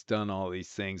boat that's done all these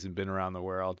things and been around the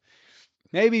world,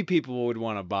 maybe people would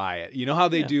want to buy it. You know how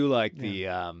they do like the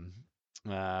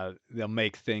they'll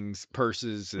make things,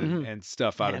 purses and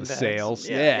stuff out of the sails.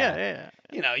 Yeah.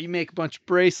 You make a bunch of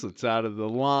bracelets out of the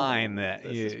line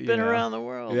It's been around the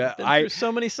world. Yeah, been through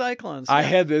so many cyclones. I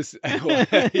had this.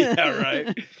 Yeah,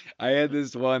 right. I had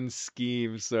this one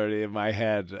scheme sort of in my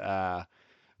head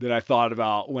that I thought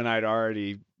about when I'd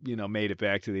already made it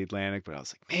back to the Atlantic, but I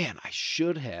was like, man, I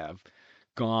should have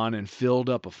gone and filled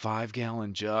up a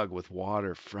 5-gallon jug with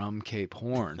water from Cape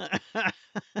Horn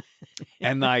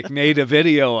and like made a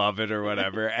video of it or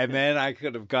whatever, and then I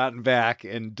could have gotten back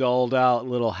and doled out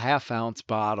little 1/2-ounce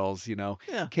bottles,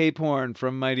 Cape Horn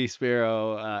from Mighty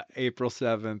Sparrow, April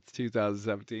 7th,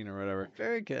 2017 or whatever.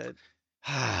 Very good.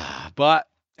 But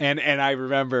and I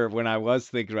remember when I was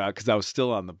thinking about it, because I was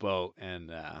still on the boat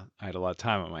and I had a lot of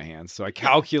time on my hands, so I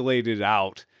calculated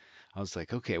out. I was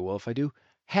like, okay, well, if I do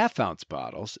 1/2-ounce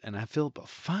bottles and I fill up a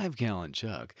 5-gallon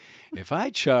jug, if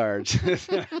I charge,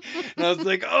 and I was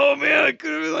like, oh man, it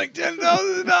could have been like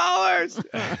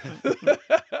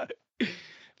 $10,000.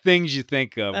 Things you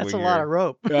think of. That's a lot of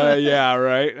rope. Yeah,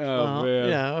 right. Oh man.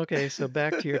 Yeah. Okay. So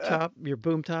back to your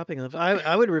boom topping lift.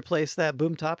 I would replace that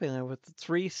boom topping lift with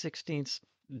 3/16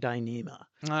 Dyneema.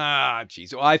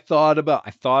 Geez. Well, I thought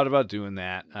about doing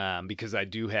that because I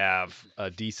do have a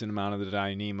decent amount of the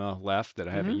Dyneema left that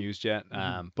I haven't used yet.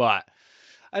 But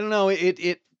I don't know.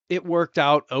 It worked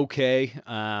out okay.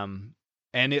 And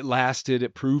it lasted.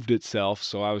 It proved itself.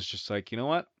 So I was just like, you know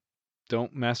what?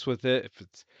 Don't mess with it. If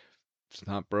it's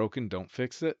not broken, don't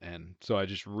fix it. And so I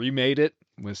just remade it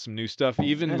with some new stuff. And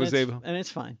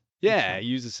it's fine. Yeah,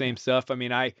 use the same stuff. I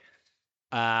mean,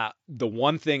 The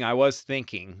one thing I was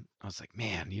thinking, I was like,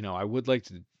 man, I would like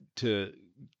to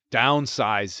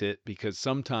downsize it because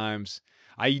sometimes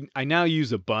I now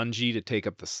use a bungee to take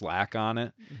up the slack on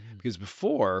it Mhm. because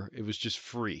before it was just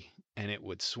free and it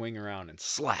would swing around and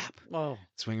Oh,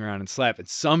 swing around and slap. And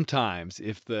sometimes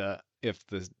if the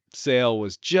sail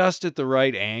was just at the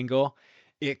right angle,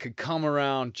 it could come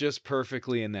around just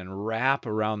perfectly and then wrap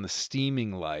around the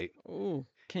steaming light. ooh.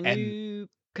 Can And you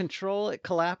control it,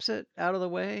 collapse it out of the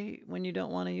way when you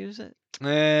don't want to use it?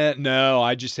 no,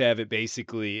 I just have it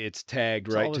basically. It's tagged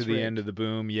It's right to always the end rigged. of the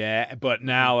boom. Yeah, but Mhm.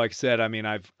 now, like I said, I mean,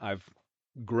 I've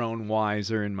grown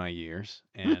wiser in my years,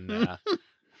 and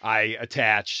I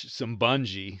attach some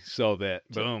bungee so that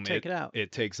To boom, take it it out.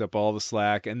 it takes up all the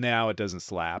slack, and now it doesn't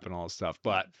slap and all this stuff.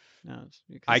 Yeah. But No,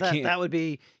 because I that can't. that would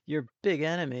be your big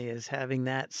enemy is having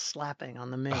that slapping on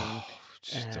the main Oh,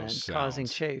 just those and causing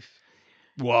sounds. chafe.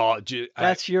 Well, yeah,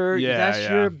 That's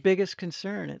yeah. your biggest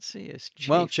concern at sea is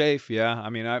Well, chafe. chafe, yeah. I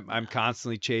mean, I'm Yeah.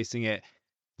 constantly chasing it.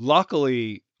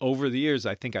 Luckily, over the years,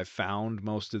 I think I found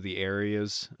most of the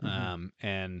areas, Hmm.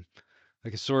 and I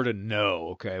can sort of know,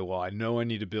 okay, well, I know I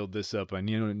need to build this up. I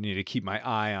need to keep my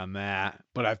eye on that.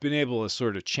 But I've been able to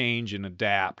sort of change and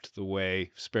adapt the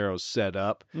way Sparrow's set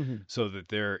up Hmm. so that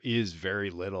there is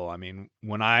very little. I mean,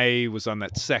 when I was on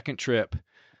that second trip,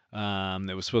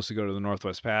 that was supposed to go to the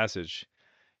Northwest Passage,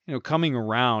 coming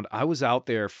around, I was out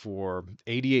there for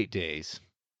 88 days.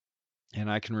 And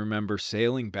I can remember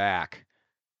sailing back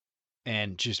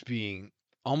and just being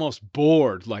almost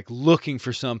bored, like looking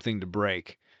for something to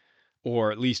break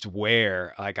or at least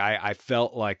where. Like I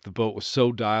felt like the boat was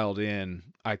so dialed in,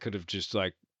 I could have just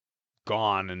like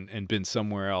gone and been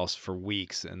somewhere else for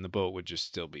weeks and the boat would just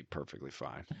still be perfectly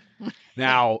fine.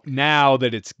 Now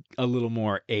that it's a little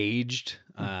more aged,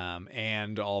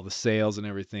 and all the sails and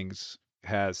everything's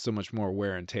has so much more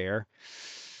wear and tear,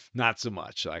 not so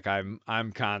much. Like I'm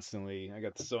constantly I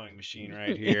got the sewing machine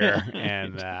right Yeah. here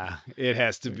and it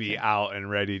has to be Okay. out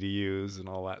and ready to use and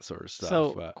all that sort of stuff.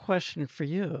 So, But question for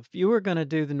you. If you were going to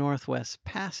do the Northwest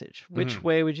Passage, which mhm.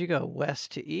 way would you go?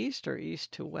 West to east or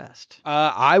east to west?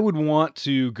 I would want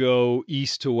to go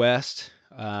east to west,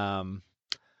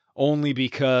 only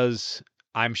because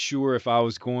I'm sure if I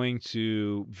was going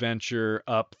to venture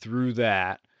up through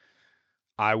that,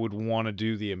 I would want to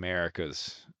do the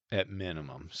Americas at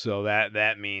minimum. So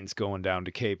that means going down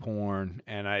to Cape Horn,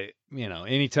 and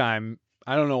anytime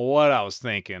I don't know what I was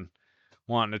thinking,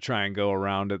 wanting to try and go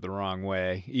around it the wrong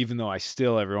way, even though I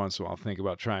still every once in a while think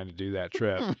about trying to do that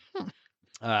trip.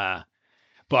 Uh,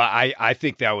 but I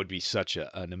think that would be such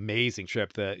an amazing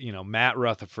trip that, Matt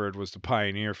Rutherford was the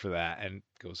pioneer for that and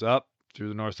goes up through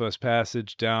the Northwest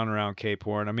Passage, down around Cape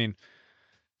Horn. I mean,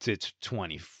 it's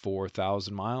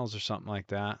 24,000 miles or something like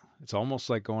that. It's almost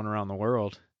like going around the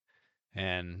world.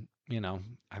 And,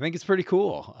 I think it's pretty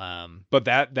cool. But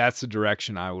that's the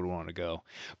direction I would want to go.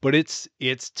 But it's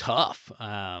tough.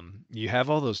 You have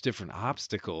all those different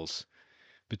obstacles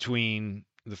between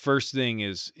the first thing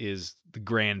is the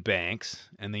Grand Banks,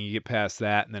 and then you get past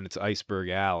that, and then it's Iceberg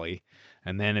Alley,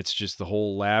 and then it's just the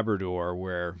whole Labrador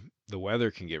where the weather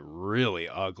can get really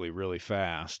ugly really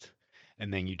fast,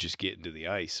 and then you just get into the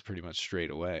ice pretty much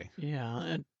straight away. Yeah,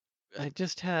 and I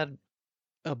just had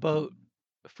a boat,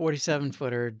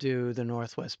 47-footer, do the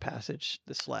Northwest Passage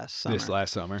this last This summer,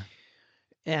 last summer,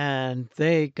 and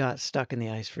they got stuck in the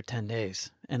ice for 10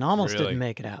 days and almost didn't really,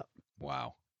 make it out.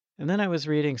 wow. And then I was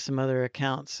reading some other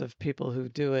accounts of people who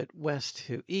do it west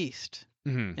to east,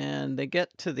 Hmm. and they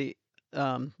get through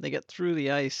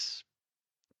the ice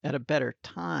at a better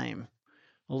time,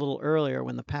 a little earlier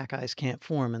when the pack ice can't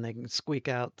form, and they can squeak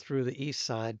out through the east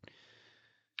side,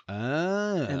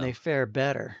 and they Oh, fare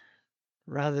better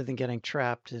rather than getting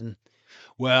trapped in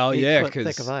well, eight yeah, foot thick of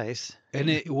because ice. and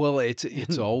it's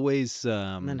And always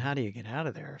then how do you get out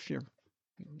of there if you're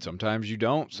sometimes you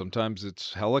don't, sometimes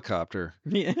it's helicopter.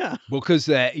 yeah. Well, because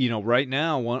that, right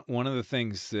now, one of the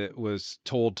things that was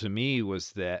told to me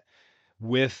was that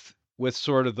with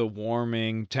sort of the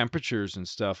warming temperatures and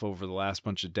stuff over the last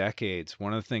bunch of decades,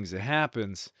 one of the things that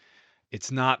happens,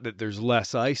 it's not that there's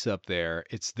less ice up there,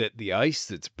 it's that the ice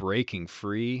that's breaking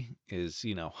free is,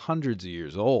 hundreds of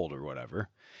years old or whatever.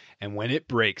 And when it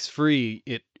breaks free,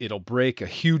 it'll break a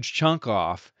huge chunk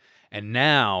off. And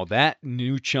now that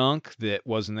new chunk that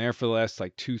wasn't there for the last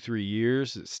like 2, 3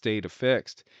 years, that stayed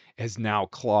affixed, has now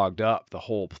clogged up the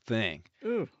whole thing.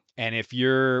 Ooh. And if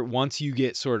once you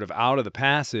get sort of out of the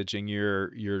passage and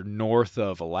you're north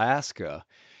of Alaska,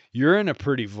 you're in a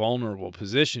pretty vulnerable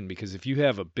position because if you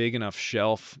have a big enough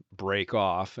shelf break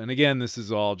off, and again, this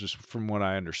is all just from what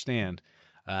I understand,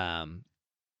 um,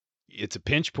 it's a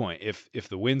pinch point. If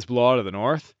the winds blow out of the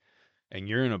north, and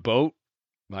you're in a boat,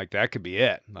 like that could be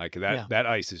it. Like Yeah. that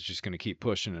ice is just going to keep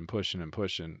pushing and pushing and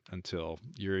pushing until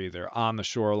you're either on the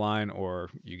shoreline or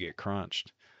you get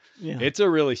crunched. Yeah. It's a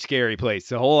really scary place.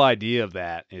 The whole idea of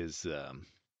that is,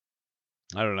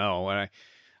 I don't know.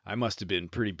 I must have been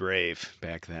pretty brave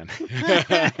back then.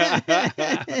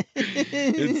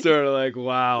 It's sort of like,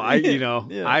 wow,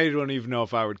 Yeah. I don't even know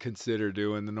if I would consider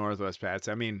doing the Northwest Passage.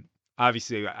 I mean,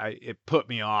 obviously, it put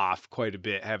me off quite a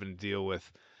bit having to deal with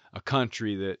a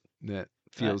country that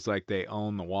feels like they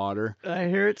own the water. I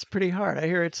hear it's pretty hard. I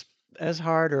hear it's as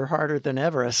hard or harder than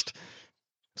Everest.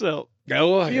 So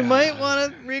Oh, you might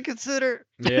want to reconsider.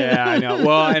 Yeah, I know.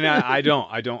 Well, and I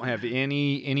don't have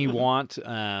any want.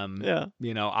 Yeah.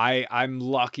 I'm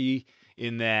lucky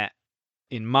in that,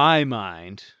 in my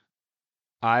mind,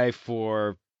 I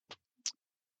for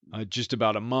just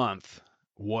about a month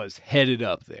was headed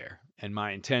up there, and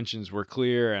my intentions were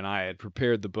clear, and I had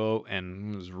prepared the boat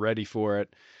and was ready for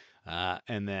it.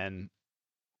 And then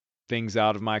things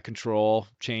out of my control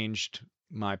changed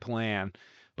my plan.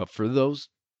 But for those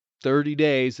 30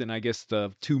 days, and I guess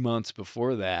the 2 months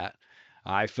before that,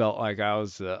 I felt like I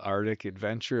was the Arctic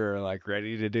adventurer, like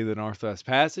ready to do the Northwest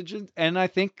Passage. And I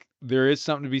think there is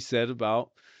something to be said about,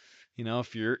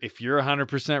 if you're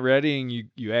 100% ready and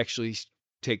you actually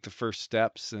take the first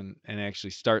steps and actually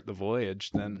start the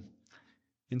voyage, then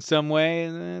in some way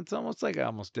it's almost like I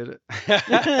almost did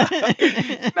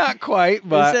it. Not quite,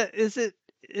 but Is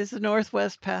the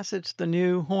Northwest Passage the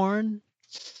new Horn?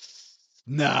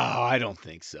 no, I don't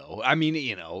think so. I mean,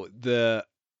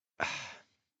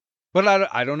 but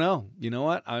I don't know. You know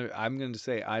what? I'm going to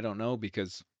say I don't know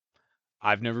because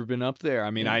I've never been up there.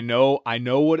 I mean, Yeah. I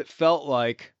know what it felt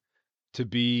like to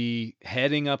be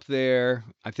heading up there.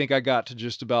 I think I got to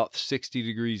just about 60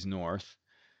 degrees north.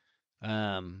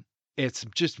 It's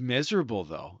just miserable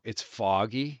though. It's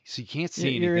foggy, so you can't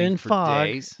see You're anything in for fog,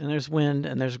 days. and there's wind,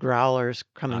 and there's growlers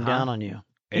coming down on you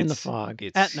in the fog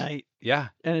at night, Yeah,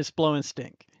 and it's blowing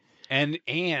stink. and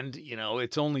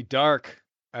it's only dark.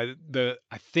 I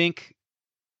think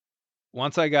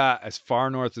once I got as far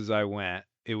north as I went,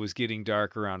 it was getting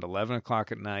dark around 11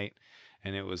 o'clock at night,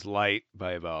 and it was light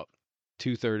by about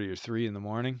 2:30 or 3 in the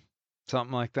morning,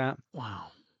 something like that. Wow.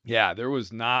 Yeah, there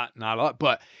was not a lot,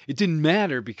 but it didn't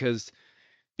matter because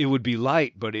it would be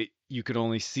light, but you could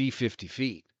only see 50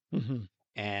 feet. Hmm.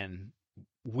 And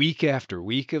week after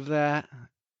week of that,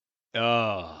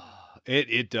 oh,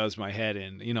 it does my head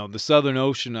in. The Southern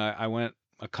Ocean, I went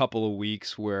a couple of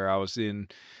weeks where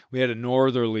we had a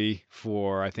northerly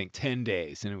for I think 10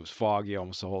 days, and it was foggy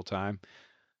almost the whole time.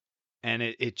 And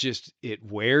it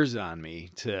wears on me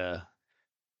to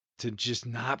just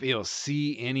not be able to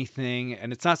see anything.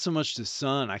 And it's not so much the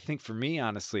sun. I think for me,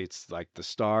 honestly, it's like the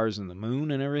stars and the moon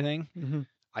and everything. Hmm.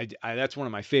 That's one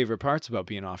of my favorite parts about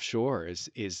being offshore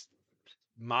is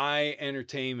my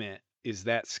entertainment is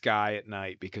that sky at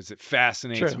night because it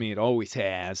fascinates True. me. It always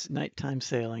has. Nighttime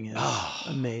sailing is Oh,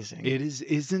 amazing. It is,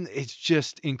 isn't it's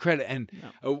just incredible. And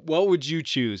No. what would you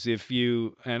choose if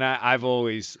you? And I've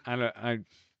always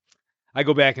I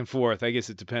go back and forth. I guess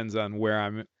it depends on where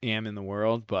I am in the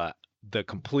world, but the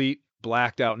complete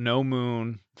blacked out, no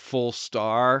moon, full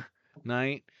star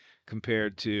night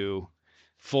compared to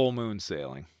full moon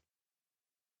sailing.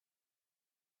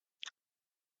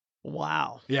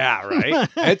 Wow. Yeah, right.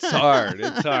 It's hard.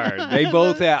 It's hard. They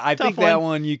both have. I Tough think that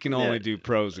one. one you can only Yeah. do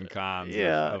pros and cons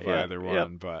Yeah, of yeah, either yep.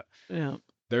 one, but Yeah.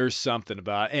 there's something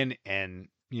about and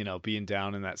being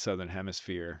down in that southern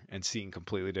hemisphere and seeing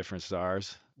completely different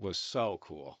stars was so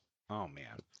cool. Oh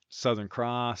man, Southern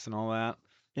Cross and all that.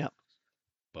 Yep.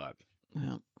 But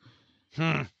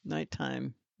Yeah.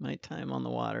 Nighttime on the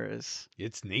water is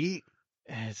it's neat.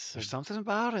 it's There's something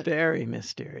about it. very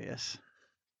mysterious.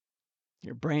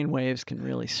 Your brain waves can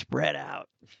really spread out.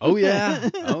 Oh yeah.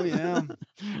 Oh yeah.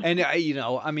 And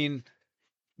I mean,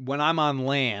 when I'm on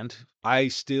land, I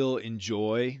still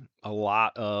enjoy a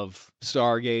lot of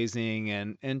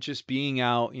stargazing and just being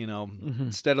out, Mhm.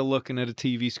 instead of looking at a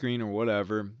TV screen or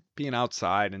whatever, being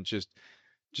outside and just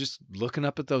looking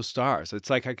up at those stars. It's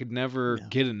like I could never Yeah.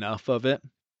 get enough of it.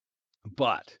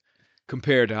 But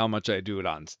compared to how much I do it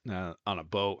on a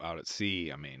boat out at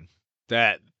sea, I mean,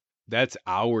 that's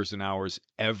hours and hours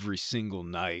every single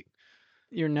night.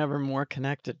 You're never more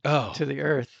connected Oh, to the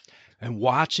earth. and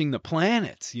watching the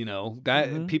planets, that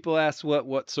Mhm. people ask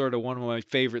what sort of one of my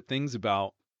favorite things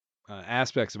about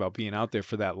aspects about being out there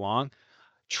for that long,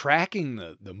 tracking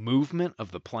the movement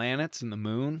of the planets and the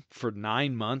moon for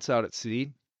 9 months out at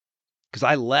sea. Because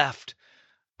I left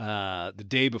the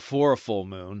day before a full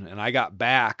moon, and I got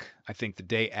back, I think, the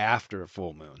day after a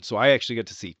full moon. So I actually got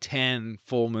to see 10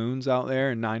 full moons out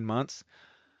there in 9 months.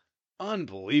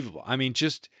 unbelievable. I mean,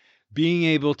 just being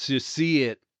able to see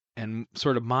it and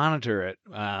sort of monitor it.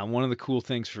 One of the cool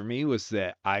things for me was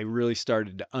that I really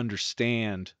started to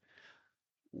understand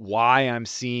why I'm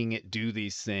seeing it do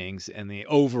these things and the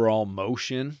overall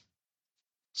motion.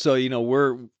 So,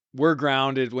 we're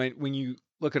grounded when you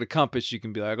look at a compass, you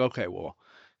can be like, okay, well,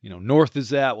 north is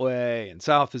that way and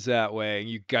south is that way, and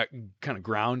you got kind of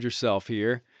ground yourself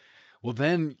here. Well,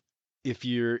 then if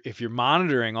you're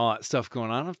monitoring all that stuff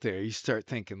going on up there, you start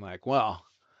thinking like, well,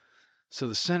 so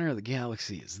the center of the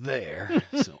galaxy is there.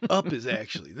 So up is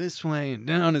actually this way and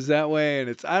down is that way.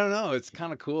 And I don't know, it's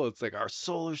kind of cool. It's like our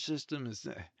solar system is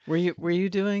there. Were you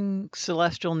doing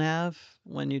celestial nav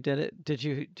when you did it? Did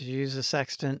you use a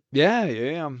sextant? Yeah. A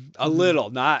Mhm. little,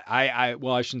 not,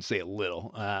 well, I shouldn't say a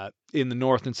little, in the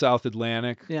North and South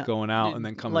Atlantic, Yeah. going out and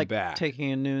then coming like back.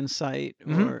 taking a noon sight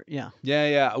Mhm. or yeah.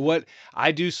 Yeah. What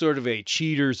I do sort of a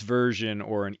cheater's version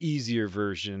or an easier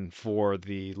version for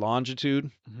the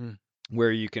longitude, Mhm.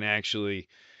 where you can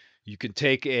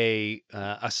take a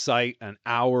site an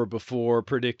hour before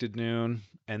predicted noon,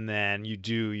 and then you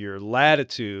do your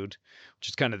latitude, which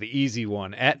is kind of the easy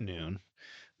one, at noon.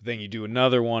 Then you do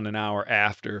another one an hour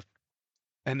after,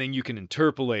 and then you can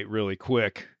interpolate really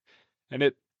quick. And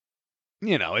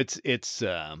it's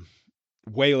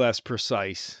way less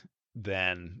precise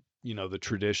than the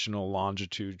traditional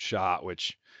longitude shot,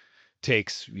 which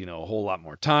takes a whole lot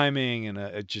more timing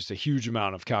and just a huge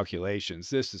amount of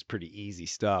calculations. This is pretty easy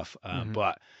stuff, Mhm.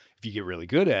 but if you get really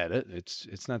good at it,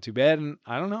 it's not too bad. And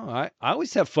I don't know, I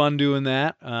always have fun doing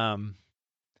that.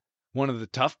 One of the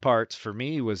tough parts for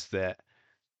me was that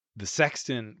the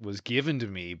sextant was given to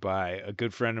me by a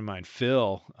good friend of mine,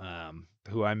 Phil,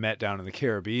 who I met down in the You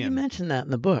Caribbean. mentioned that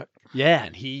in the book. Yeah,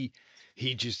 and he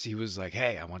was like,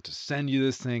 hey, I want to send you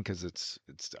this thing because it's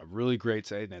a really great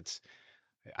site, and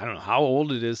I don't know how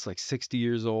old it is, like 60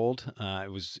 years old. It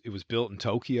was built in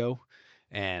Tokyo,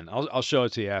 and I'll show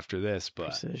it to you after this.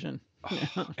 But Precision.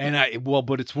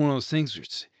 but it's one of those things where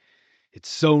it's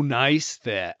so nice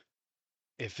that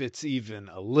if it's even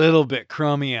a little bit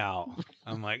crummy out,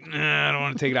 I'm like, nah, I don't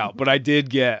want to take it out. But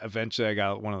eventually I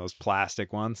got one of those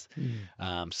plastic ones.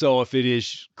 Mm. So if it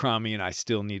is crummy and I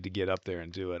still need to get up there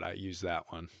and do it, I use that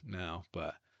one now.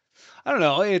 But I don't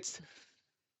know. It's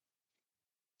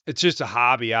just a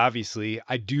hobby, obviously.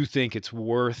 I do think it's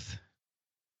worth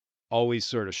always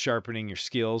sort of sharpening your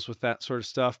skills with that sort of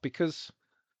stuff, because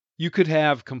you could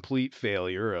have complete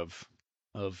failure of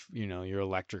your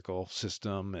electrical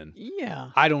system, and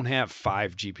Yeah. I don't have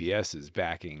 5 GPSs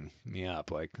backing me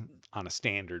up like on a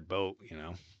standard boat.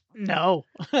 No.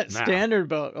 Standard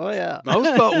boat. Oh yeah.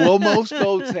 Most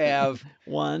boats have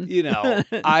one.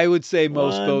 I would say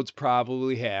most One. boats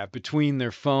probably have, between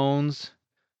their phones,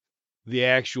 the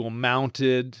actual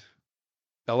mounted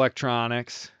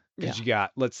electronics, because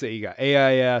let's say you got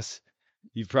AIS,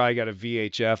 you've probably got a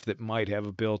VHF that might have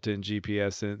a built-in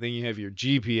GPS in it. Then you have your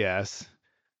GPS.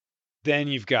 Then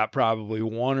you've got probably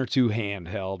one or two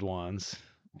handheld ones.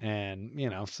 And,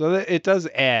 so it does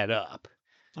add up.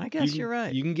 I guess you're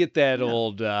right. You can get that Yeah.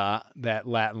 old, that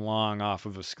Latin long off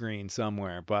of a screen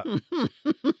somewhere, but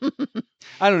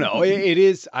I don't know. It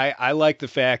is, I like the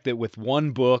fact that with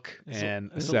one book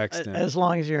and a sextant. As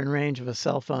long as you're in range of a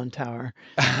cell phone tower.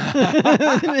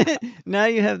 Now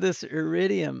you have this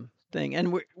iridium thing.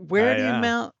 And where do you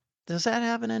mount? Does that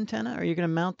have an antenna? Are you going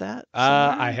to mount that?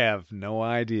 I have no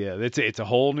idea. It's a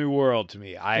whole new world to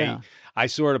me. I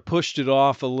sort of pushed it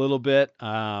off a little bit,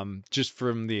 just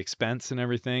from the expense and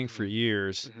everything for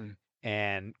years. Mm-hmm.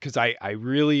 And because I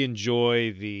really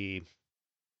enjoy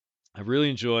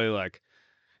like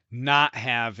not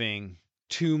having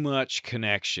too much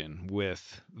connection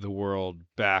with the world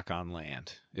back on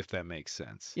land, if that makes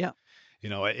sense. Yeah.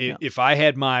 If I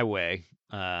had my way,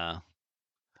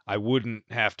 I wouldn't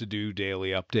have to do daily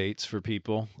updates for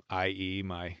people, i.e.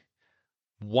 my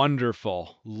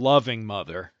wonderful, loving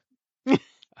mother,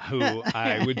 who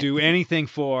I would do anything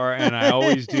for, and I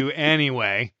always do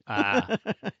anyway. But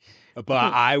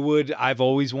I've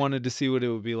always wanted to see what it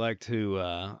would be like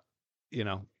to,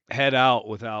 head out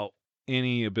without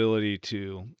any ability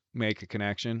to make a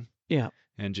connection. Yeah.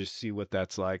 And just see what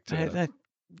that's like.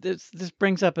 This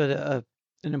brings up an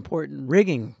important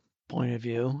rigging point of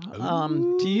view.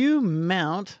 Do you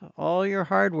mount all your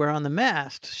hardware on the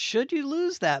mast? Should you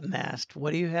lose that mast,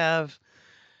 what do you have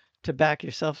to back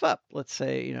yourself up? Let's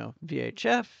say,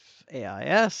 VHF,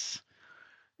 AIS,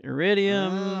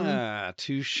 Iridium,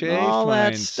 touche, all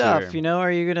that stuff. sir.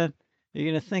 Are you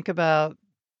gonna think about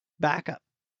backup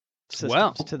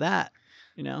systems to that?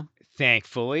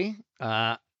 Thankfully,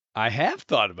 I have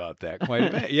thought about that quite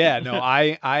a bit. Yeah, no,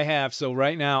 I have. So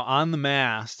right now on the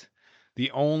mast,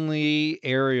 The only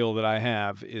aerial that I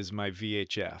have is my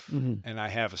VHF, and I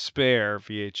have a spare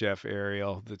VHF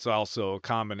aerial that's also a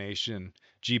combination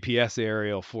GPS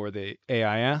aerial for the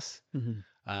AIS,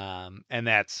 and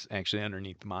that's actually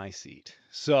underneath my seat.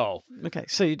 So Okay,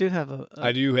 so you do have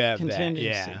I do have that, contingency.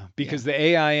 yeah, because the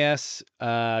AIS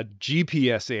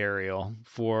GPS aerial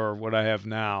for what I have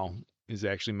now is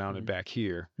actually mounted back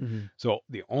here. So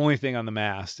the only thing on the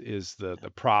mast is the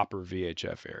proper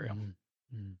VHF aerial.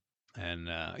 And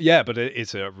yeah, but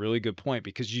it's a really good point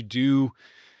because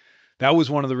that was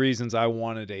one of the reasons I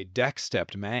wanted a deck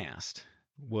stepped mast.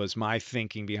 Was my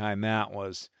thinking behind that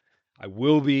was I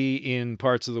will be in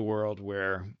parts of the world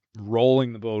where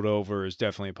rolling the boat over is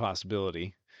definitely a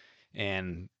possibility.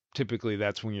 And typically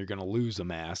that's when you're going to lose a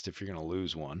mast if you're going to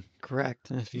lose one. Correct.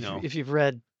 And You know. if you've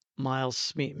read Miles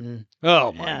Smeaton,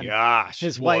 Oh my and gosh.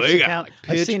 his Well, wife's they got, account, like,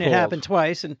 I've pitch seen it pulled. happen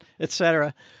twice, and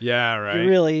etc. Yeah, right.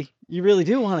 You really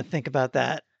do want to think about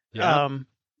that. Yeah.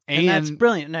 And that's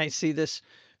brilliant. And I see this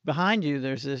behind you.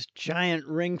 There's this giant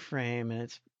ring frame, and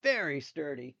it's very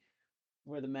sturdy,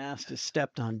 where the mast is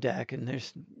stepped on deck, and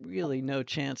there's really no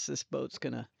chance this boat's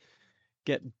gonna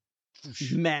get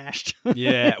mashed.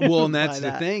 Yeah, well, and by that's the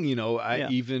that. thing, you know. Yeah.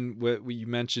 Even what you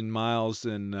mentioned, Miles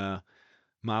and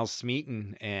Miles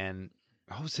Smeaton, and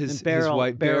what was his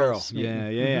wife, Beryl.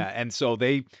 Smeaton. Yeah. And so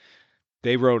they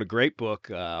wrote a great book,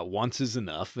 Once Is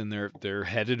Enough, and they're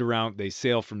headed around. They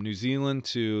sail from New Zealand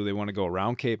they want to go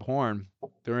around Cape Horn.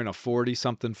 They're in a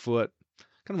 40-something foot,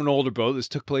 kind of an older boat. This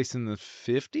took place in the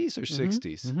 50s or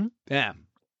 60s. Yeah.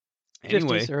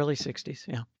 Anyway, 50s, early 60s.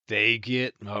 Yeah. they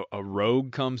get a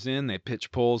rogue comes in, they pitch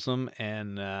poles them,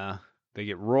 and they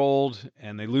get rolled,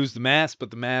 and they lose the mast, but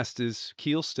the mast is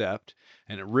keel stepped,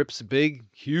 and it rips a big,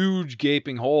 huge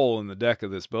gaping hole in the deck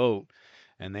of this boat,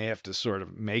 and they have to sort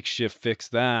of makeshift fix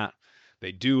that.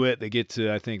 They do it. They get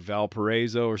to, I think,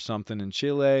 Valparaiso or something in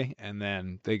Chile, and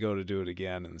then they go to do it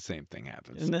again, and the same thing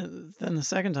happens. And then the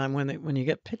second time when you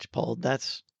get pitch poled,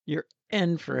 that's your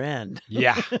end for end.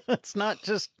 Yeah. It's not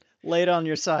just laid on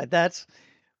your side. That's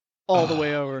all the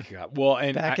way over. God. Well,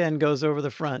 and back end goes over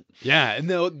the front. Yeah, and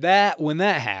when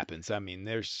that happens, I mean,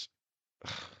 there's,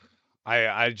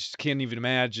 I just can't even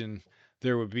imagine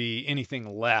there would be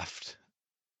anything left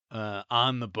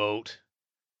on the boat.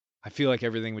 I feel like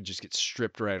everything would just get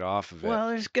stripped right off of it. Well,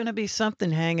 there's going to be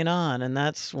something hanging on, and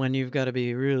that's when you've got to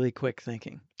be really quick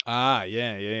thinking. Ah,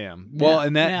 yeah. Well,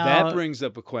 and that brings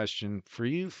up a question for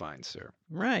you, fine sir.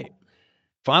 Right.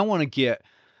 If I want to get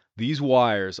these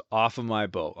wires off of my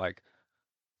boat, like,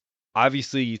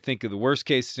 obviously you think of the worst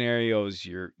case scenarios,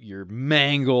 your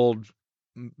mangled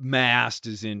mast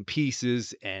is in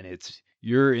pieces, and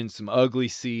you're in some ugly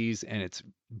seas, and it's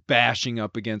bashing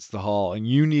up against the hull, and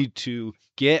you need to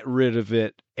get rid of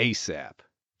it ASAP.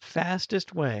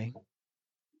 Fastest way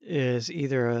is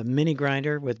either a mini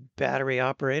grinder with battery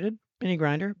operated mini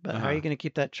grinder, but how are you going to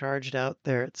keep that charged out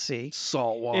there at sea?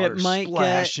 Salt water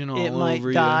splashing all over you. It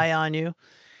might die on you.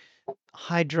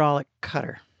 Hydraulic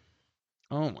cutter.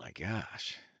 Oh my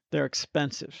gosh. They're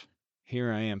expensive.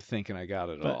 Here I am thinking I got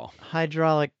it all.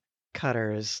 Hydraulic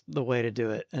cutter is the way to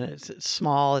do it. And it's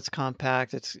small, it's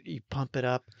compact, you pump it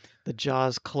up, the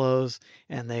jaws close,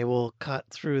 and they will cut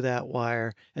through that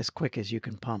wire as quick as you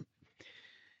can pump.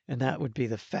 And that would be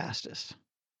the fastest.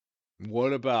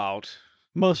 What about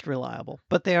most reliable?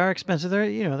 But they are expensive.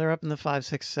 They're up in the $500,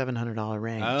 $600, $700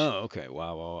 range. Oh, okay.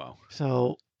 Wow.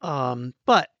 So,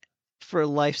 but for a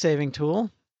life-saving tool,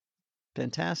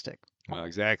 fantastic. Well,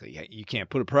 exactly. You can't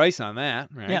put a price on that,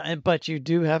 right? Yeah, but you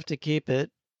do have to keep it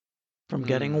from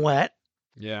getting wet.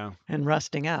 Yeah. And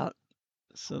rusting out.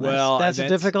 So that's a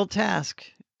difficult task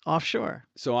offshore.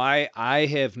 So I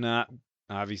have not,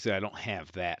 obviously I don't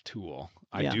have that tool.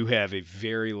 I do have a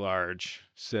very large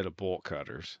set of bolt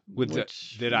cutters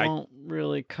that won't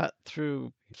really cut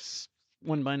through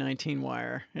 1x19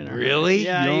 wire. Really?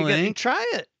 Yeah, you think? Try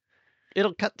it.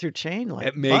 It'll cut through chain like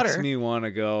butter. It makes me want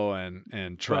to go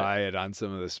and try it on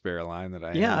some of the spare line that I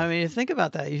have. Yeah, I mean, think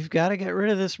about that. You've got to get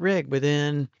rid of this rig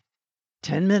within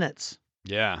 10 minutes.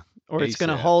 Yeah. Or it's going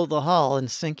to hold the hull and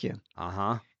sink you.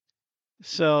 Uh-huh.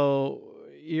 So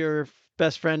your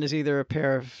best friend is either a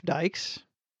pair of dikes,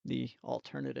 the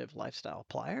alternative lifestyle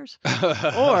pliers,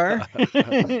 or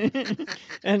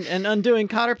and undoing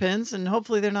cotter pins, and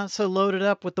hopefully they're not so loaded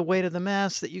up with the weight of the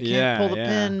mast that you can't pull the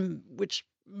pin, which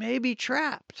may be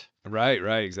trapped. Right,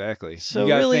 exactly. So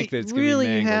you really, think that it's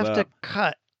you have to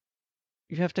cut.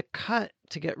 You have to cut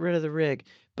to get rid of the rig.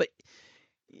 But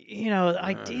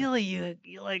Ideally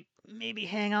you like maybe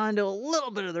hang on to a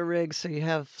little bit of the rig so you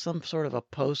have some sort of a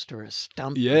post or a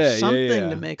stump or Yeah, something to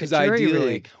yeah. make a Because jury ideally,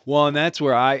 rig. well, and that's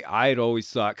where I'd always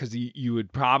thought, because you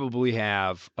would probably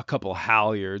have a couple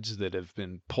halyards that have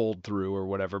been pulled through or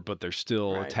whatever, but they're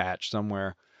still Right. attached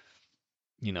somewhere.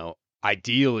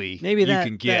 Ideally, Maybe you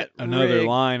can get another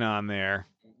line on there.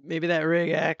 maybe that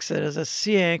rig acts as a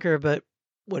sea anchor, but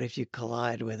what if you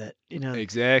collide with it?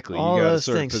 Exactly. You all got to those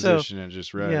sort of things. So position it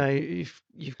just right. yeah,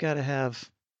 you've got to have.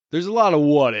 There's a lot of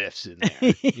what ifs in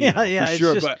there. Yeah, for it's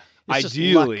sure. just- But it's just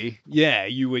luck. ideally, yeah,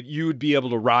 you would be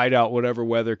able to ride out whatever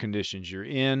weather conditions you're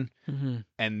in, Mhm.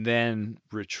 and then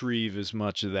retrieve as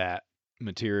much of that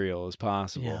material as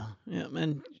possible. Yeah,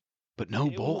 and But no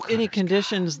bolt any cutters,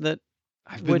 conditions God, that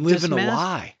I've would been living a dismast-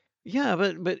 lie. Yeah,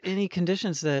 but any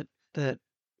conditions that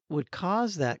would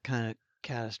cause that kind of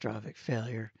catastrophic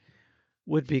failure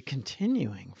would be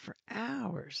continuing for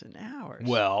hours and hours.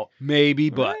 Well, maybe,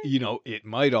 but Right. it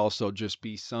might also just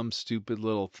be some stupid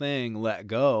little thing let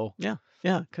go Yeah,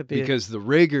 could be because the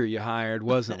rigger you hired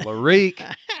wasn't Loric,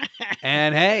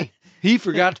 and hey, he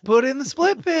forgot to put in the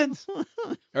split pins,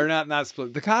 or not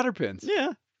split, the cotter pins.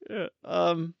 Yeah.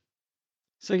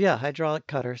 So yeah, hydraulic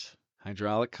cutters.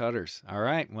 Hydraulic cutters. All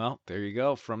right. Well, there you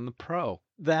go from the pro.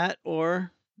 That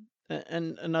or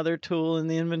and another tool in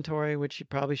the inventory, which you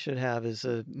probably should have, is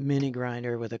a mini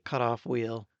grinder with a cutoff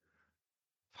wheel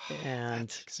and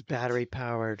That's expensive. battery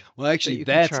powered. Well, actually, you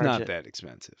can that's charge not it. that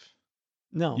expensive.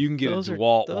 No, You can get a those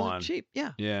DeWalt those one. are cheap.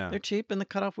 Yeah, Yeah. they're cheap, and the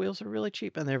cutoff wheels are really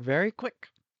cheap, and they're very quick.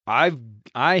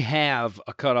 I have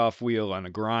a cutoff wheel and a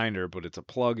grinder, but it's a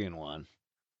plug-in one.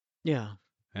 Yeah.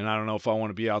 And I don't know if I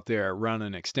want to be out there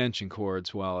running extension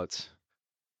cords while it's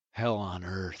hell on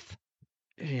earth.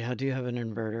 Yeah. Do you have an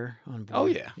inverter on board? Oh,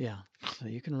 yeah. Yeah. So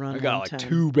you can run. I got 110. like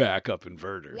 2 backup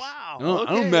inverters. Wow.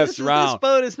 I don't mess around. This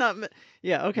boat is not.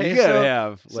 Yeah. Okay. You gotta so,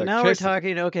 have so now we're electricity.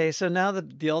 talking. Okay. So now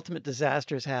the ultimate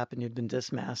disaster has happened. You've been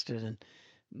dismasted, and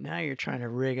now you're trying to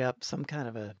rig up some kind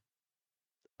of a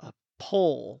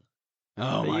pole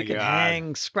Oh that my you can God.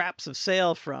 hang scraps of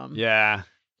sail from Yeah.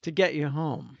 to get you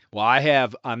home. Well, I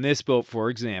have on this boat, for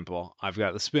example, I've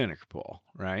got the spinnaker pole,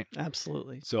 right?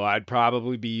 Absolutely. So I'd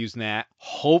probably be using that.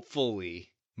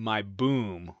 Hopefully, my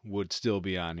boom would still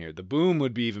be on here. The boom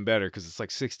would be even better because it's like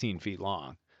 16 feet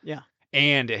long. Yeah.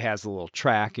 And it has a little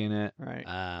track in it. Right.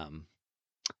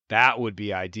 That would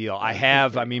be ideal.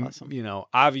 That would be pretty awesome.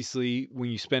 Obviously,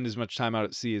 when you spend as much time out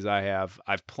at sea as I have,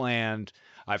 I've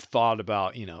thought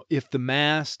about, if the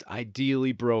mast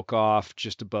ideally broke off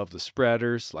just above the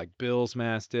spreaders, like Bill's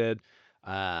mast did,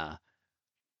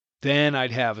 then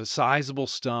I'd have a sizable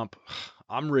stump.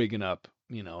 I'm rigging up,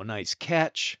 a nice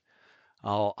catch.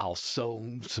 I'll sew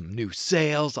some new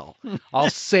sails. I'll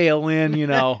sail in,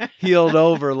 heeled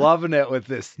over, loving it with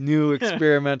this new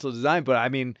experimental design. But I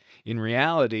mean, in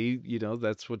reality,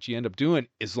 that's what you end up doing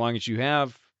as long as you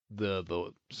have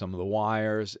some of the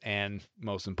wires and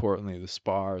most importantly the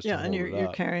spars. Yeah, to and hold it you're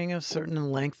up. carrying a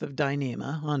certain length of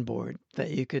Dyneema on board that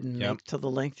you can Yep. make to the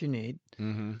length you need.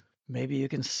 Mm-hmm. Maybe you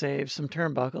can save some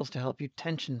turnbuckles to help you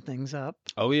tension things up.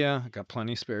 Oh yeah, I got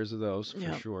plenty of spares of those for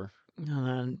Yep. sure.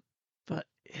 But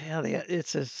yeah,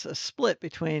 it's a split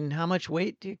between how much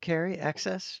weight do you carry,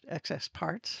 excess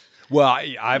parts. Well,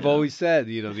 I've Yeah. always said,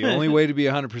 the only way to be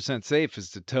 100% safe is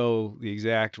to tow the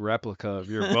exact replica of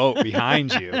your boat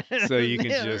behind you, so you can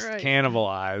Yeah, just right.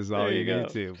 cannibalize all There you you go. need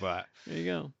to. But There you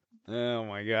go. oh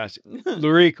my gosh,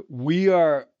 Loric,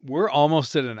 we're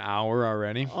almost at an hour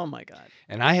already, Oh my God.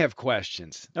 and I have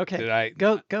questions Okay. that I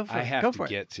Go for I it. have Go to for it.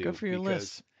 get to Go for your because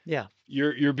list. Yeah.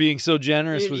 You're being so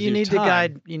generous with You your need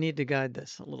time. you need to guide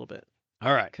this a little bit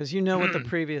All right. because you know what the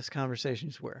previous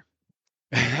conversations were.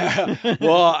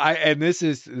 Well, and this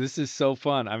is so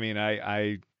fun. I mean,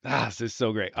 this is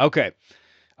so great. Okay.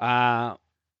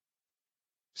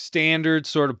 Standard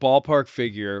sort of ballpark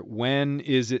figure. When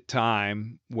is it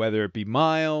time, whether it be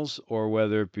miles or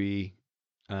whether it be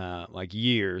like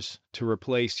years, to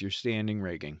replace your standing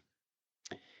rigging?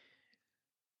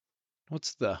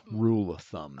 What's the rule of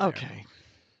thumb there? Okay.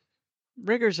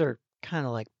 Riggers are kind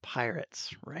of like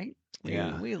pirates, right?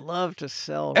 Yeah. We love to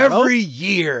sell Every rope,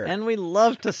 year. and we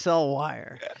love to sell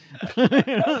wire.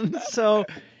 So,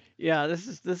 yeah, this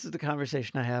is the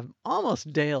conversation I have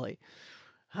almost daily.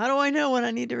 How do I know when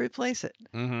I need to replace it?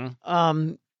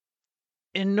 Mm-hmm.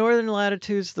 In northern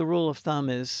latitudes, the rule of thumb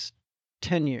is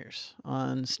 10 years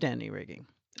on standing rigging.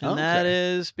 And that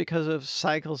Okay. is because of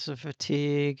cycles of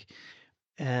fatigue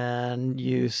and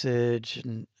usage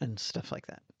and stuff like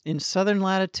that. In southern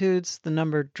latitudes, the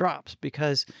number drops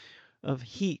because of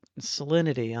heat and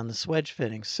salinity on the swedge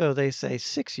fittings. So they say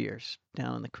 6 years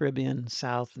down in the Caribbean,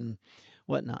 South, and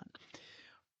whatnot.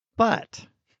 But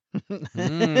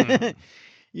Mm.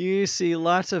 you see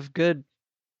lots of good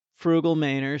frugal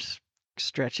Mainers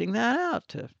stretching that out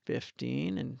to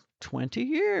 15 and 20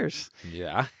 years.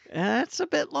 Yeah. That's a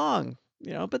bit long,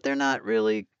 but they're not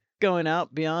really going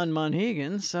out beyond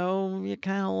Monhegan, so you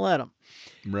kind of let them.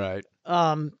 Right.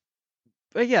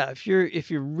 But yeah, if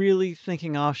you're really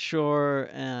thinking offshore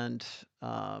and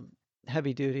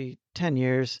heavy duty, 10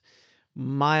 years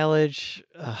mileage,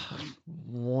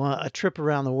 a trip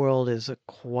around the world is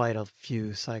quite a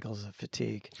few cycles of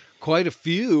fatigue. Quite a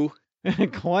few.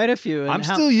 Quite a few. And I'm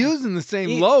still using the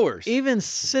same lowers. Even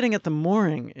sitting at the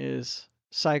mooring is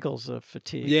cycles of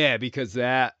fatigue. Yeah, because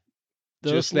that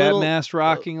Those mast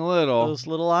rocking a little. Those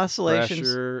little oscillations.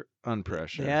 Pressure,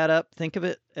 unpressure. They add up. Think of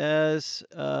it as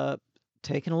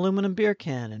take an aluminum beer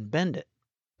can and bend it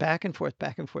back and forth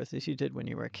as you did when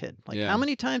you were a kid. Like, how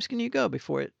many times can you go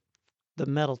before the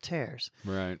metal tears?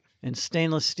 Right. And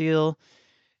stainless steel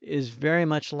is very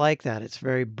much like that. It's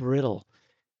very brittle.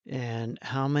 And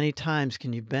how many times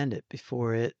can you bend it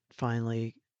before it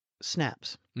finally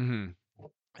snaps?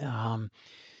 Mm-hmm.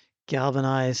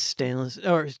 Galvanized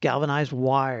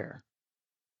wire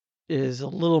is a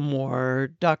little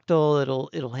more ductile.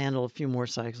 It'll handle a few more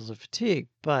cycles of fatigue,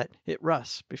 but it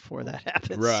rusts before that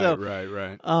happens.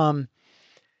 Right.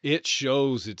 It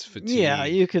shows its fatigue. Yeah,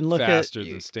 you can look faster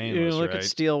than stainless. You look right? at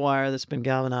steel wire that's been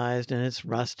galvanized and it's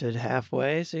rusted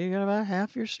halfway, so you got about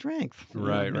half your strength.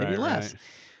 Maybe less. Right.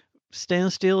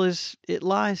 Stainless steel it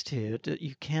lies to you.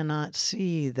 You cannot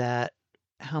see that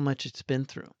how much it's been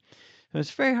through.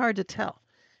 It's very hard to tell,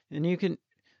 and you can.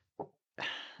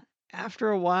 After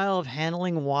a while of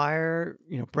handling wire,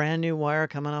 brand new wire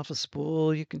coming off a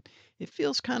spool, it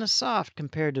feels kind of soft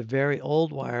compared to very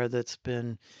old wire that's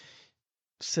been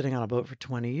sitting on a boat for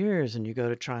 20 years, and you go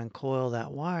to try and coil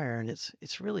that wire and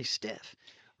it's really stiff.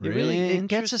 It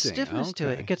gets a stiffness to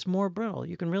it. It gets more brittle.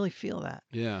 You can really feel that.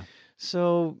 Yeah.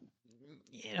 So,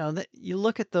 that you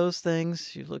look at those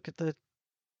things, you look at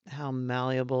how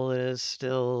malleable it is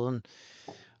still,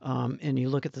 and you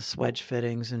look at the swedge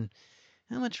fittings and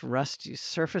how much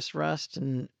surface rust,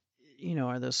 and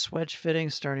are those swedge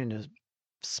fittings starting to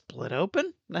split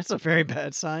open? That's a very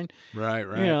bad sign. Right.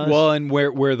 Well, and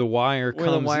where the wire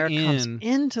comes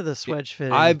into the swedge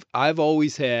fitting. I've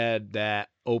always had that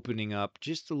opening up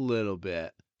just a little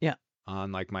bit. Yeah.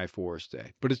 On like my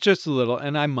forestay, but it's just a little,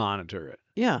 and I monitor it.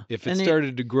 Yeah. If it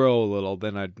started to grow a little,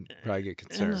 then I'd probably get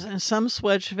concerned. And some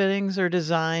swedge fittings are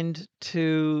designed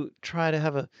to try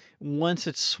to once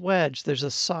it's swedged, there's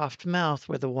a soft mouth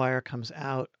where the wire comes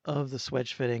out of the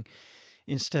swedge fitting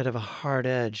instead of a hard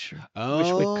edge,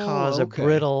 which would cause a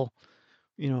brittle,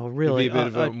 really a bit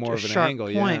of a more of an sharp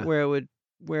angle, point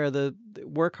where the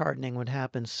work hardening would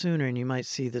happen sooner, and you might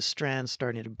see the strands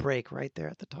starting to break right there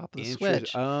at the top of the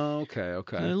swedge. Oh, okay.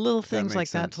 So little things like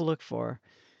that to look for.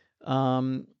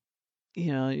 And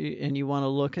you want to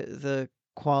look at the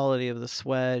quality of the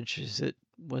swedge.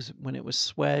 When it was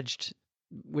swedged,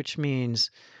 which means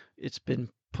it's been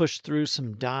pushed through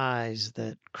some dies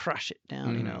that crush it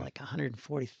down, like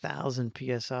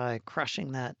 140,000 psi,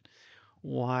 crushing that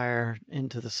wire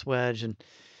into the swedge. And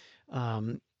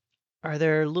are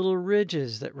there little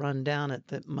ridges that run down it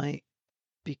that might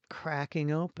be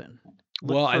cracking open?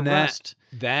 Well, and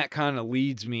that kind of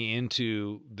leads me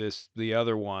into the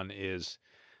other one is,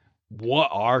 what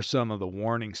are some of the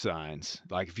warning signs?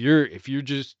 Like if you're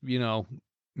just,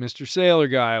 Mr. Sailor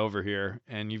guy over here,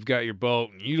 and you've got your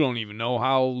boat and you don't even know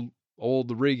how old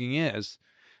the rigging is,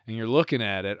 and you're looking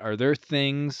at it, are there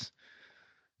things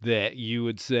that you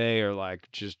would say are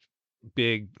like just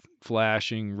big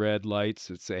flashing red lights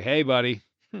that say, "Hey, buddy,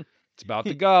 it's about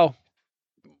to go"?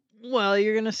 Well,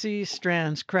 you're going to see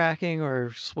strands cracking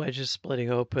or swedges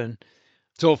splitting open.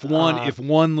 So if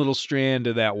one little strand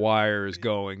of that wire is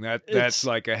going, that's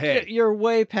like a hey. You're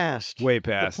way past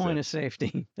the point of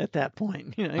safety at that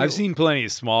point. I've seen plenty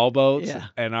of small boats,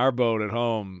 and our boat at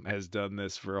home has done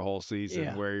this for a whole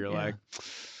season where you're like,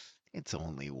 it's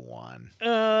only one.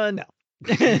 No.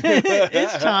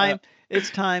 It's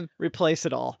time. Replace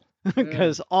it all,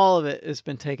 because all of it has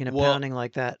been taking a pounding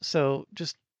like that. So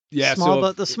just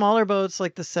the smaller boats,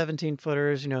 like the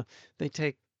 17-footers, they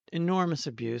take enormous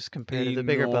abuse compared to the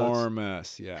bigger boats.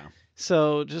 Enormous, yeah.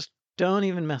 So just don't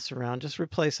even mess around. Just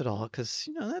replace it all, because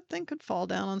that thing could fall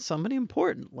down on somebody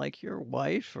important, like your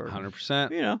wife or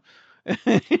 100%.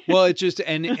 Well, it's just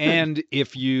and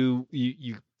if you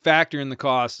factor in the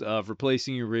cost of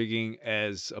replacing your rigging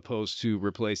as opposed to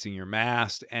replacing your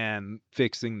mast and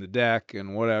fixing the deck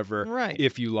and whatever, right?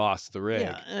 If you lost the rig,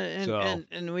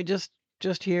 and we just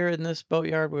here in this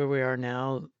boatyard where we are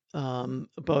now,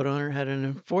 a boat owner had an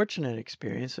unfortunate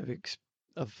experience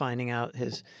of finding out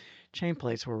his chain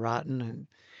plates were rotten,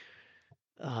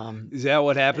 Is that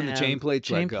what happened? The chain and plates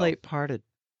let chain go. plate parted.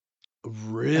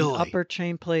 An Really? upper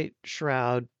chain plate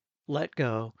shroud let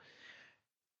go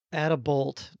at a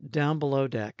bolt down below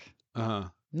deck, Uh-huh.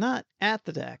 not at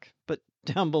the deck, but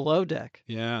down below deck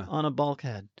Yeah. on a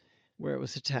bulkhead where it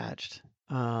was attached.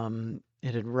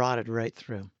 It had rotted right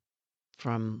through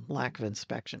from lack of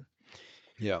inspection.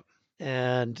 Yep.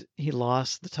 And he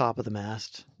lost the top of the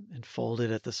mast and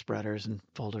folded at the spreaders and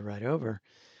folded right over.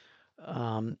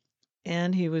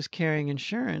 And he was carrying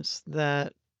insurance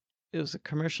that it was a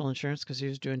commercial insurance because he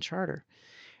was doing charter,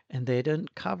 and they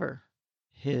didn't cover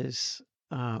his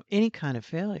any kind of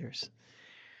failures.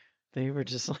 They were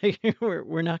just like,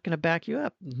 we're not going to back you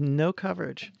up. No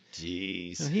coverage. So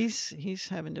Jeez. he's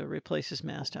having to replace his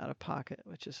mast out of pocket,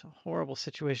 which is a horrible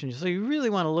situation. So you really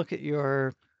want to look at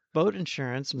your boat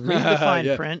insurance and read the fine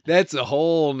Yeah, print. that's a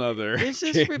whole nother Is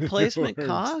this can of replacement worms.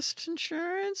 cost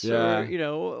insurance? Yeah. Or, you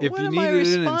know, If what you am I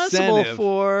needed an responsible incentive.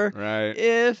 for Right.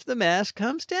 if the mast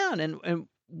comes down? And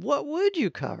what would you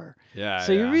cover? Yeah.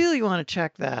 So you really want to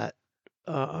check that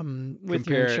with your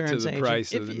compare it to insurance the agent.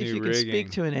 price of If the you new can speak rigging.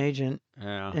 to an agent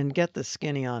Yeah. and get the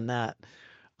skinny on that,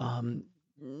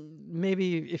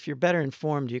 maybe if you're better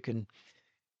informed, you can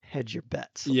hedge your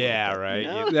bets. A Yeah, little bit, right.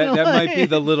 you know? That might be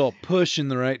the little push in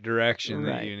the right direction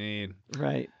that Right. you need.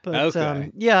 Right. But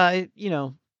Okay. yeah,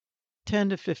 10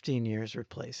 to 15 years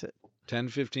replace it. 10,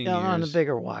 15 Yeah, on the years.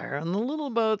 bigger wire. On the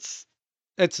little boats,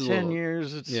 It's a 10 little.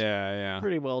 years, it's Yeah.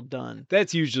 pretty well done.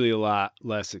 That's usually a lot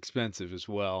less expensive as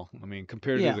well. I mean,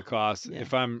 compared to Yeah. the cost, Yeah.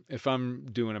 if I'm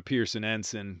doing a Pearson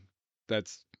Ensign,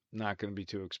 that's not going to be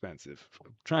too expensive. If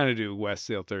I'm trying to do West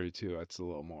Sail 32, that's a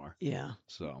little more. Yeah.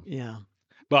 So, Yeah.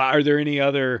 but are there any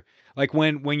other, like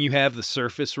when you have the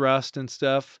surface rust and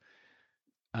stuff?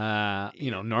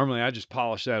 Normally I just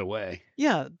polish that away.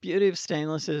 Yeah. Beauty of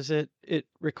stainless is it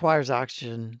requires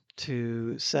oxygen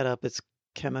to set up its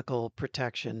chemical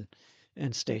protection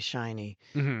and stay shiny.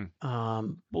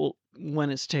 Mm-hmm. Well, when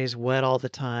it stays wet all the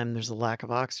time, there's a lack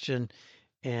of oxygen,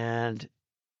 and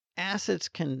acids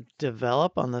can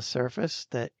develop on the surface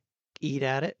that eat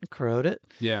at it and corrode it.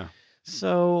 Yeah.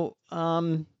 So,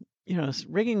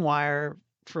 rigging wire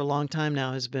for a long time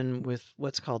now has been with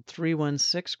what's called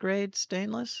 316 grade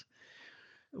stainless,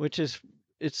 which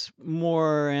it's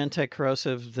more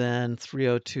anti-corrosive than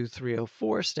 302,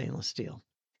 304 stainless steel.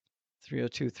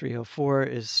 302, 304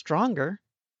 is stronger,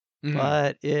 Mhm.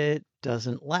 but it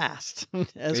doesn't last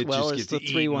as It well just as gets the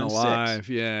eaten 316. alive.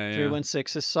 Yeah.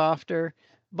 316 is softer,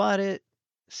 but it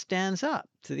stands up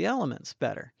to the elements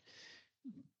better.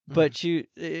 But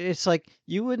it's like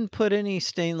you wouldn't put any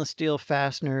stainless steel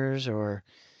fasteners or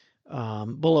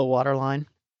below waterline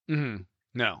Mm-hmm.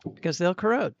 No. because they'll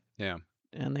corrode. Yeah.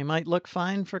 And they might look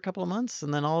fine for a couple of months,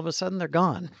 and then all of a sudden they're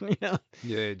gone. Yeah,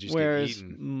 it just Whereas get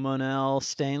eaten. Monel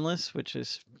stainless, which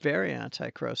is very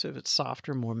anti-corrosive, it's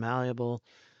softer, more malleable,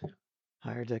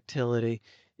 higher ductility.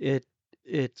 It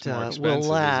more will expensive,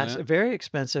 last isn't it? very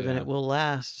expensive, and Yeah. it will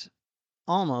last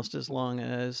almost as long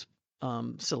as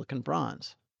silicon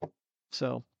bronze.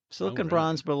 So silicon really?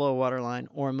 bronze below waterline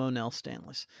or Monel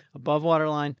stainless. Above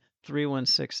waterline,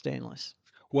 316 stainless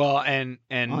Well, on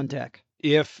and deck.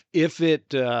 if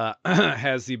it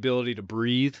has the ability to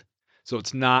breathe, so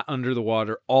it's not under the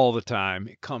water all the time,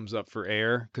 it comes up for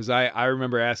air. Because I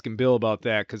remember asking Bill about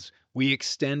that because we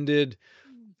extended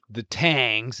the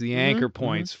tangs, the anchor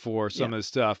points for some of the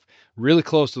stuff really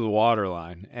close to the water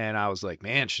line, and I was like,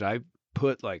 man, should I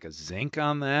put like a zinc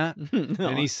on that? No,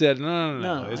 And he said, no.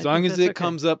 I As think long as that's it okay.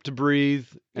 comes up to breathe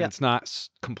and Yeah. it's not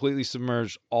completely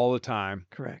submerged all the time,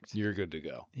 Correct. you're good to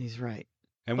go. He's right.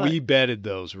 And But- we bedded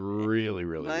those really,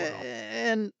 really well.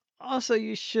 And also,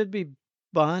 you should be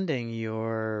bonding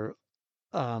your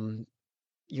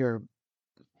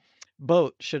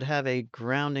boat should have a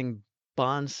grounding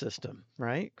bond system,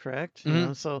 right? Correct. You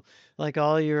know, so like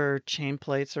all your chain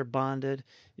plates are bonded.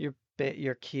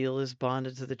 Your keel is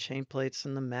bonded to the chain plates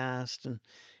and the mast, and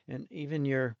even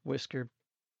your whisker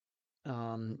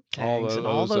tangs and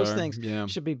all those things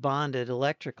should be bonded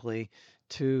electrically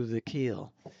to the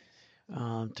keel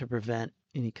to prevent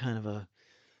any kind of a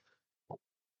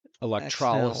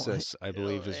Electrolysis, I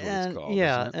believe, is what it's called.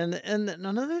 Yeah, isn't it? and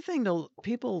another thing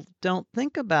people don't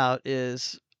think about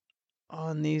is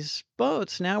on these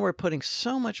boats now we're putting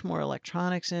so much more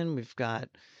electronics in. We've got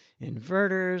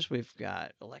inverters, we've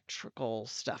got electrical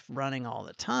stuff running all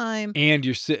the time. And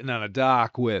you're sitting on a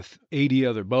dock with 80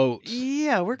 other boats.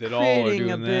 Yeah, we're that all are creating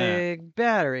a doing that. big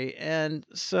battery. And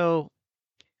so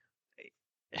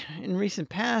in recent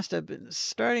past, I've been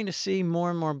starting to see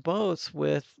more and more boats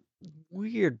with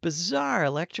weird, bizarre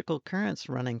electrical currents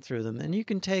running through them. And you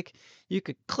could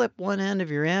clip one end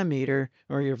of your ammeter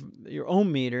or your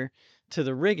ohm meter to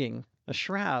the rigging, a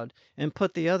shroud, and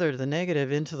put the other, the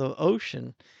negative, into the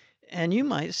ocean, and you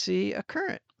might see a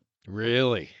current.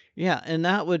 Really? Yeah, and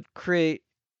that would create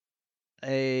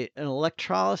an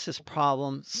electrolysis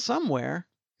problem somewhere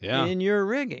Yeah. in your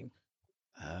rigging.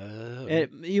 Oh.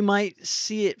 You might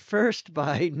see it first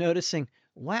by noticing,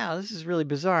 wow, this is really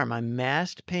bizarre. My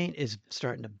mast paint is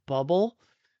starting to bubble.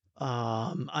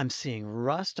 I'm seeing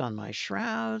rust on my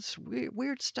shrouds.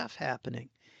 Weird stuff happening.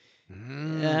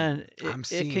 And I'm it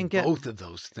seeing can get both of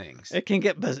those things. it can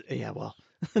get yeah, well.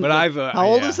 But I've How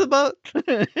old is yeah. the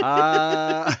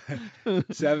boat?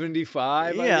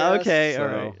 75. I Yeah, guess, okay, so.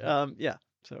 all right. Yeah.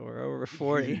 So we're over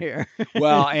 40 here.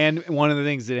 Well, and one of the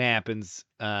things that happens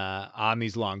on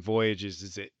these long voyages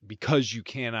is that because you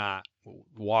cannot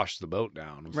wash the boat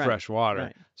down with Right, fresh water,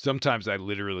 right. sometimes I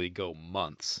literally go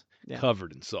months Yeah.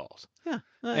 covered in salt. Yeah.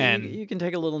 And- you can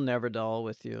take a little Neverdol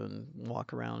with you and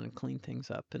walk around and clean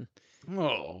things up. And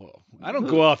Oh, I don't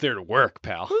go out there to work,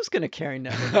 pal. who's going to carry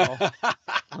Neverdol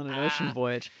on an ocean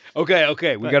voyage?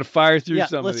 Okay, we But- got to fire through Yeah,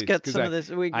 some of let's these. get 'cause some of this.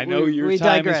 I know your we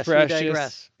time digress. is precious. We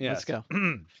digress. Yes. Let's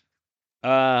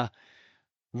go.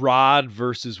 Rod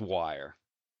versus wire.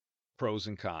 Pros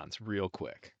and cons, real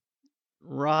quick.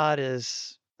 Rod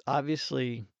is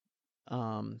obviously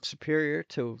superior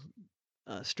to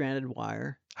stranded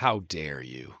wire. How dare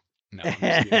you? No,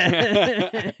 I'm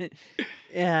just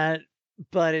kidding.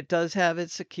 But it does have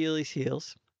its Achilles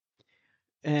heels,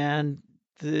 and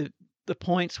the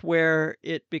points where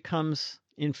it becomes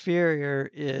inferior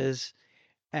is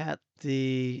at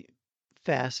the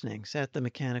fastenings, at the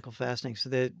mechanical fastenings. So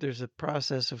there's a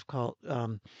process of called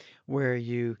where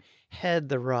you head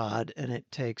the rod, and it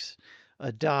takes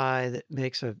a die that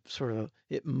makes a sort of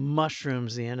it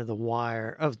mushrooms the end of the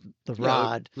wire of the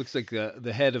rod. Looks like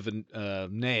the head of a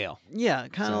nail. Yeah,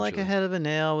 kind of like a essentially. head of a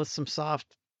nail with some soft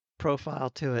profile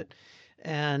to it.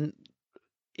 And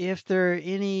if there are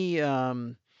any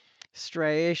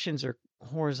striations or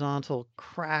horizontal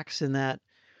cracks in that,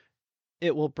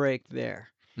 it will break there.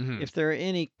 Mhm. If there are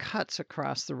any cuts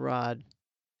across the rod,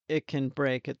 it can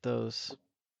break at those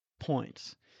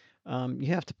points.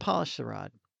 You have to polish the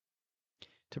rod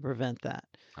to prevent that.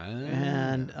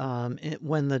 And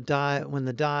when the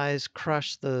dies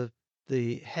crush the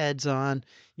heads on,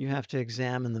 you have to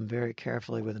examine them very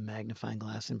carefully with a magnifying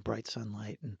glass in bright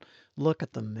sunlight and look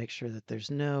at them, make sure that there's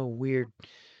no weird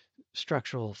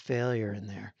structural failure in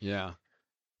there. Yeah.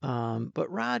 But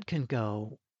rod can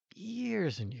go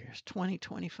years and years, 20,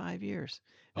 25 years,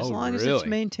 as Oh, long as it's really?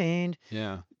 maintained.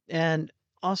 Yeah. And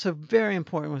also very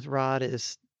important with rod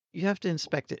is you have to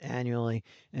inspect it annually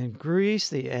and grease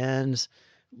the ends.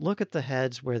 Look at the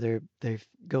heads where they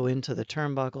go into the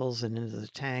turnbuckles and into the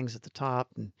tangs at the top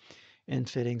and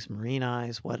fittings, marine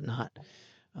eyes, whatnot,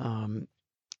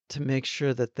 to make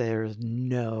sure that there's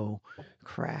no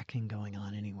cracking going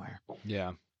on anywhere.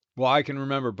 Yeah. Well, I can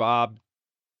remember Bob.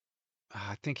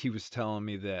 I think he was telling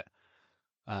me that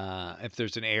if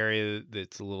there's an area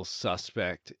that's a little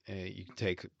suspect, you can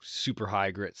take super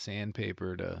high grit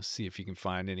sandpaper to see if you can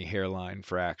find any hairline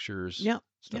fractures. Yeah,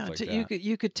 Stuff like you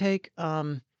that. could take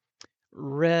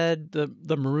red,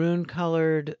 the maroon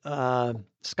colored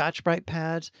Scotch-Brite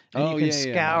pads, and Oh, you can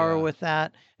yeah, scour yeah. with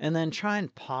that, and then try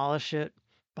and polish it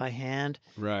by hand,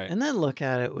 Right. and then look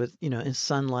at it with in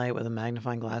sunlight with a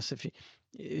magnifying glass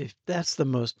if that's the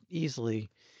most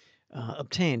easily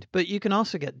obtained. But you can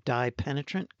also get dye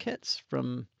penetrant kits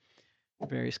from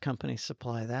various companies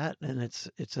supply that, and it's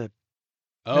a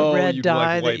red you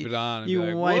dye like that wipe it on. And you be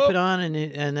like, wipe "Whoop." it on,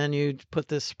 and then you put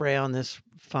this spray on this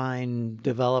fine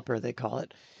developer, they call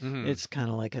it. Mhm. It's kind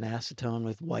of like an acetone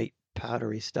with white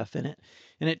powdery stuff in it,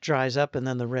 and it dries up, and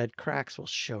then the red cracks will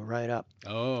show right up.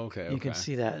 Oh, okay. You can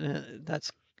see that. And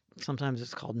that's sometimes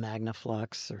it's called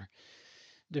Magnaflux or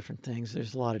different things.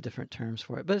 There's a lot of different terms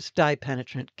for it, but it's dye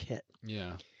penetrant kit,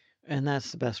 Yeah. and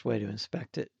that's the best way to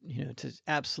inspect it. To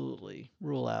absolutely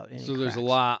rule out any. So there's a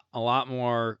cracks. lot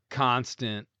more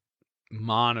constant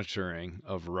monitoring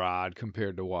of rod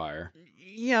compared to wire.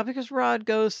 Yeah, because rod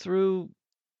goes through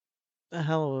a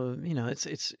hell of a,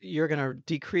 it's you're going to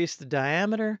decrease the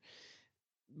diameter,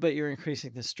 but you're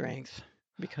increasing the strength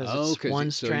because it's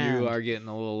one so strand. you are getting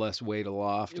a little less weight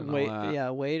aloft and all that.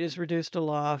 Yeah, weight is reduced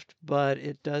aloft, but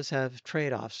it does have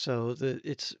trade-offs. So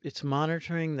it's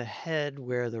monitoring the head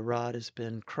where the rod has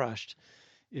been crushed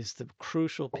is the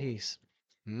crucial piece.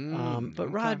 But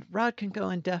Okay. rod can go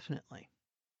indefinitely.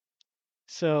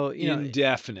 So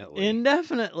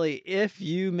indefinitely if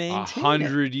you maintain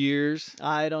 100 years.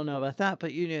 I don't know about that,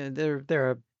 but there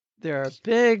are there are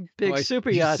big Like, super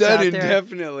you yachts said out there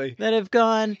indefinitely. that have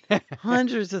gone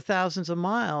hundreds of thousands of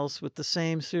miles with the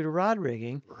same pseudo rod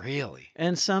rigging, Really?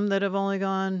 and some that have only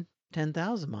gone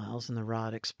 10,000 miles and the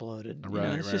rod exploded.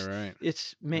 Right.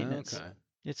 It's maintenance. Okay.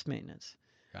 It's maintenance.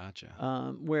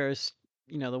 Gotcha. Whereas,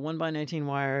 the 1x19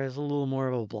 wire is a little more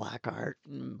of a black art,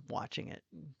 watching it,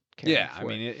 caring Yeah, I for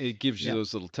mean, it. it gives you Yeah.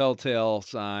 those little telltale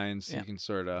signs. Yeah. You can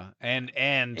sort of and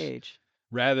Age.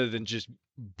 rather than just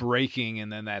breaking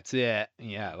and then that's it.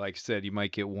 Yeah, like I said, you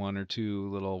might get one or two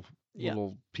little Yeah.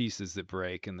 pieces that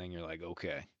break, and then you're like,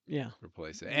 okay, Yeah.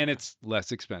 replace it, and Yeah. it's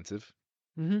less expensive.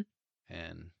 Mm-hmm.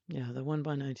 And Yeah, the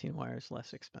 1x19 wire is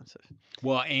less expensive.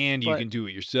 well, and you But- can do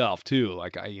it yourself too.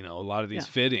 Like a lot of these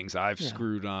Yeah. fittings I've Yeah.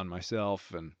 screwed on myself,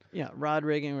 and Yeah, rod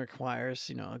rigging requires,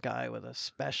 a guy with a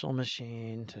special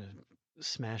machine to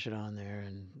smash it on there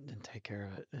and take care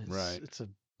of it. Right. It's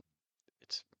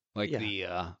like yeah, the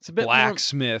it's a bit more-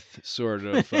 blacksmith sort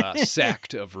of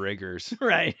sect of riggers.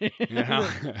 right. You know?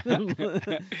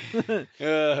 Oh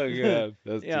god,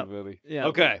 that's Yeah. too funny. Yeah.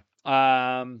 Okay.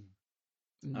 Mm.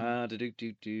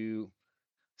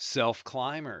 Self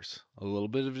climbers. A little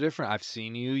bit of different. I've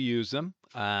seen you use them.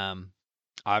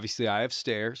 Obviously I have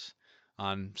stairs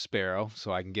on Sparrow,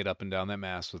 so I can get up and down that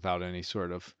mast without any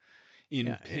sort of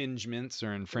impingements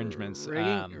or infringements.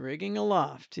 Rigging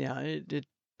aloft. Yeah,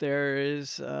 there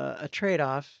is a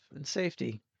trade-off in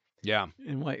safety Yeah.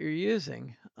 in what you're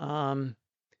using.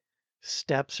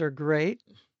 Steps are great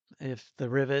if the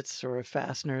rivets or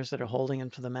fasteners that are holding them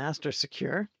to the mast are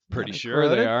secure. Pretty not sure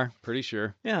they corroded. are. Pretty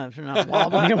sure. Yeah, if you're not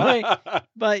wobbling away.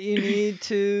 But you need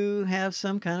to have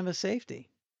some kind of a safety.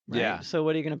 Right? Yeah. So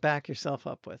what are you going to back yourself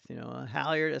up with? A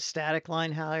halyard, a static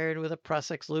line halyard with a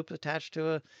Prusik loop attached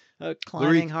to a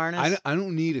climbing Loric, harness. I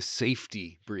don't need a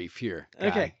safety brief here. Guy.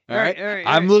 Okay. All right. All right.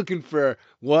 I'm looking for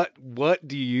what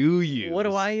do you use? What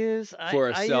do I use? for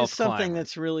a I use self-climber? something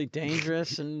that's really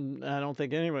dangerous, and I don't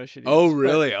think anybody should use. Oh, but-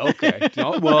 really? Okay.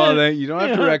 Well, then you don't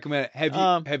have to Yeah. recommend it.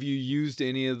 Have you Um, used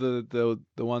any of the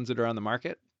ones that are on the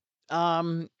market?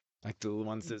 Um, Like the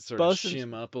ones that sort Both of of-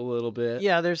 shim up a little bit?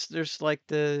 yeah, there's like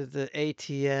the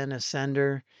ATN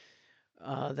Ascender.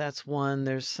 That's one.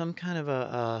 There's some kind of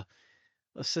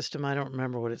a system, I don't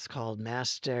remember what it's called,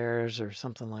 mast stairs or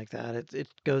something like that. It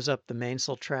goes up the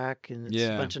mainsail track, and it's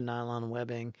Yeah. a bunch of nylon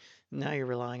webbing. Now you're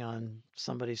relying on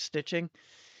somebody's stitching.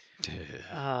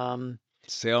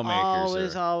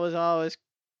 Sailmakers. Always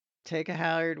take a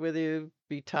halyard with you,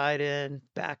 be tied in,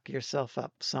 back yourself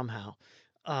up somehow.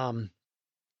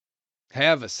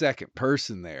 Have a second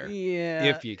person there. Yeah,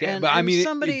 If you can. and, But I and mean,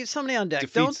 somebody on deck.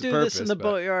 defeats Don't the do this in purpose, the but-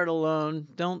 boatyard alone.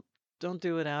 Don't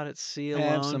do it out at sea alone.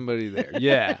 Have somebody there.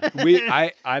 Yeah.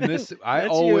 I That's you.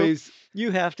 always You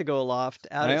have to go aloft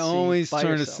out I at sea always by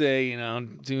turn to yourself. say,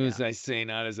 do as Yeah. I say,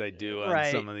 not as I do on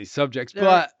Right. some of these subjects. There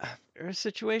But There are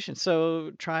situations,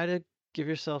 so try to give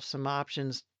yourself some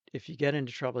options. If you get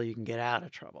into trouble, you can get out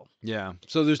of trouble. yeah.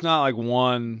 So there's not like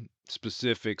one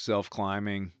specific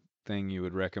self-climbing thing you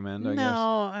would recommend, I guess.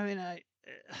 No, I mean,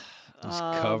 Just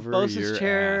cover Bose's your ass, I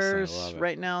chairs love it.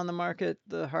 right now on the market.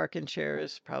 The Harkin chair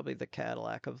is probably the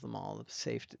Cadillac of them all,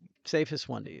 the safest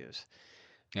one to use.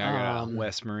 Yeah, I got a Um,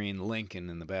 West Marine Lincoln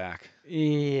in the back.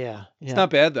 Yeah, It's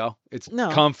not bad though. It's No.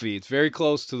 comfy. It's very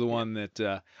close to the one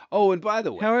that oh, and by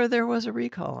the way, However, there was a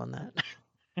recall on that.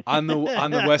 on the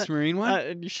West Marine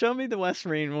one? You show me the West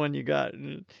Marine one you got.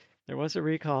 And there was a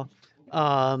recall.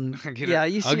 I'll get Yeah, it-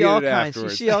 you I'll see get all it kinds. You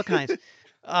afterwards. see all kinds.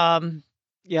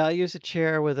 Yeah, I use a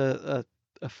chair with a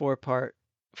 4-part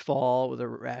fall with a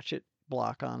ratchet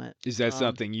block on it. Is that um,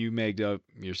 something you made up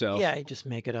yourself? Yeah, you just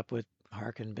make it up with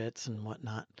Harkin bits and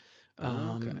whatnot.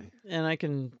 Oh, okay. And I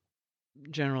can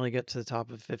generally get to the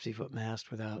top of a 50-foot mast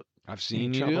without I've any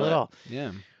seen you trouble do at it. all.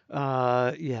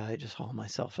 Yeah. Yeah, I just haul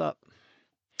myself up.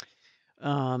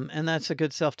 And that's a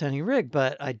good self-tending rig,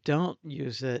 but I don't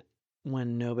use it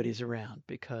when nobody's around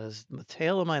because the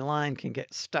tail of my line can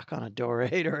get stuck on a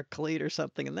dorade or a cleat or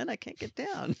something, and then I can't get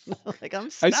down. Like I'm I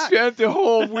stuck. spent the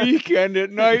whole weekend at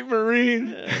Night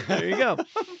Marine. There you go.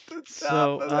 The top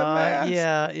So of the mast.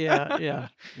 yeah.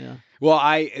 Well,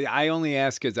 I only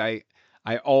ask because I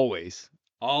always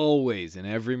in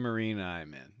every marine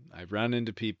I'm in, I run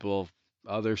into people,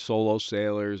 other solo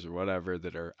sailors or whatever,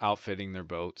 that are outfitting their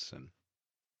boats, and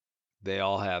they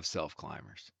all have self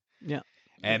climbers. Yeah.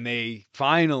 And they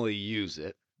finally use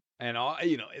it. And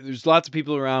there's lots of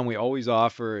people around. We always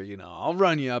offer, I'll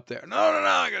run you up there. No,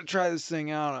 I gotta try this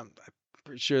thing out. I'm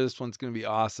pretty sure this one's gonna be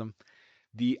awesome.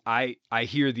 I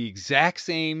hear the exact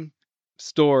same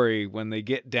story when they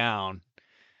get down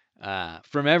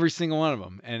from every single one of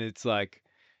them, and it's like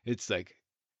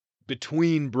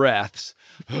between breaths.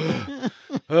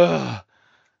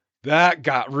 that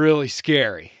got really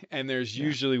scary. And there's Yeah.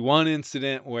 usually one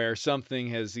incident where something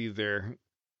has either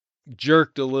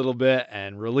jerked a little bit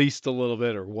and released a little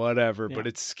bit or whatever, Yeah. but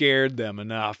it scared them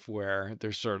enough where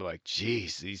they're sort of like,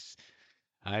 geez,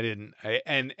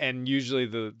 and usually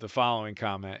the following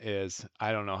comment is,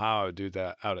 I don't know how I would do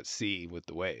that out at sea with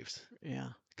the waves. Yeah.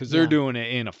 Because they're Yeah. doing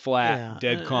it in a flat, Yeah.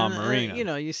 dead calm marina. You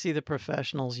know, you see the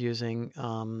professionals using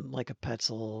like a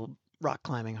Petzl rock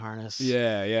climbing harness,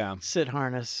 Yeah. sit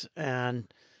harness,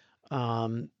 and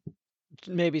um,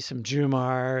 maybe some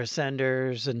Jumar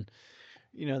senders, and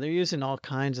you know, they're using all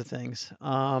kinds of things.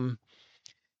 Yeah,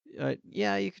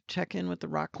 you could check in with the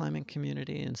rock climbing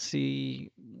community and see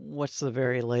what's the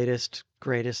very latest,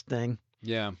 greatest thing.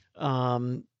 Yeah.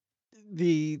 Um,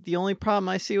 the only problem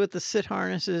I see with the sit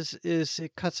harnesses is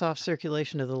it cuts off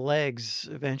circulation to the legs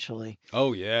eventually.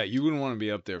 Oh, yeah. You wouldn't want to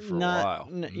be up there for a while.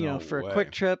 You know, No for a way.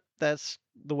 quick trip, that's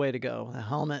the way to go. The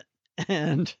helmet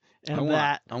and I the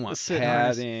want sit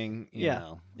harness. padding, you Yeah,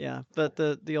 know. yeah. But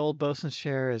the old bosun's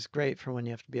chair is great for when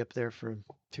you have to be up there for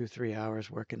 2-3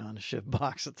 hours working on a shiv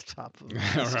box at the top of the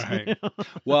mast. Right.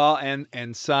 Well,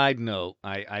 and side note,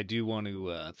 I do want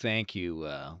to thank you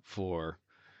for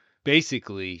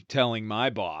basically telling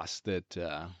my boss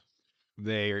that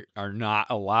they are not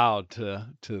allowed to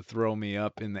throw me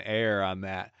up in the air on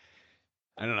that,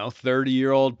 I don't know,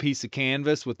 30-year-old piece of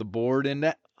canvas with the board in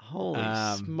it. Holy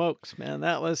Um, smokes, man.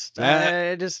 That was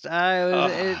that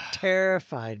it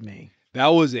terrified me. that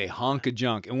was a hunk of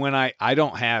junk. And when I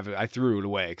don't have it, I threw it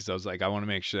away because I was like, I want to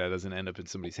make sure that doesn't end up in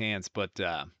somebody's hands. But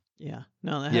Yeah.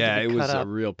 No, that yeah, had to it be was cut a up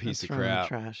real and piece of thrown in the crap.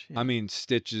 trash. I Yeah. mean,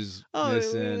 stitches Oh, it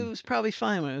missing. was probably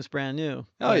fine when it was brand new. Oh,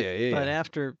 But, yeah. but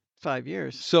after 5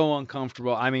 years, So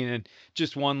uncomfortable. I mean, and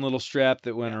just one little strap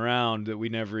that went Yeah. around that we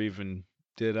never even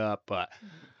did up. But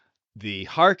the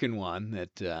Harkin one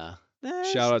that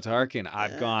shout out to Harkin,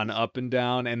 I've gone up and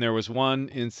down, and there was one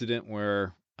incident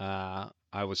where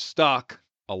I was stuck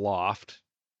aloft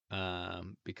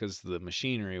because the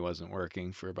machinery wasn't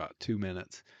working for about 2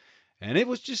 minutes. And it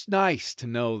was just nice to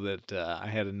know that I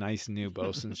had a nice new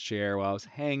bosun's chair while I was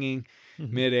hanging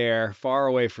midair, far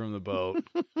away from the boat.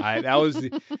 That was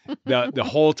the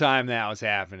whole time that was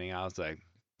happening. I was like,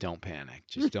 don't panic,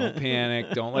 just don't panic,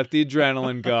 don't let the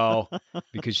adrenaline go,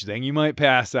 because then you might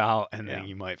pass out and then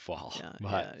you might fall.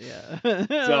 But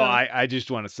so I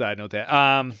just want to side note that.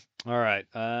 All right.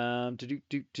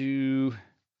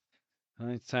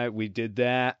 We did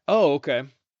that. Oh, okay.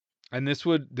 And this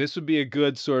would be a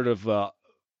good sort of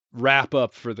wrap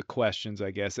up for the questions,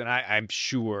 I guess. And I'm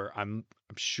sure I'm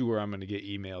going to get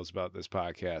emails about this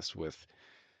podcast with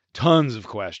tons of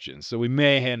questions. So we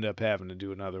may end up having to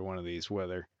do another one of these,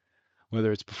 whether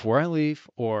it's before I leave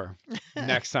or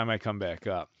next time I come back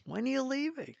up. When are you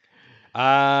leaving?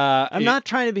 I'm not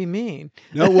trying to be mean.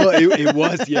 No, well, it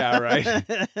was, yeah, right.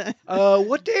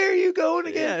 What day are you going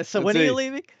again? Yeah, so when are you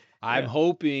leaving? I'm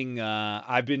hoping.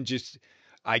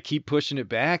 I keep pushing it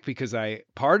back because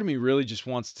part of me really just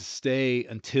wants to stay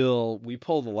until we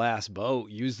pull the last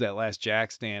boat, use that last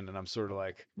jack stand, and I'm sort of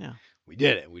like, we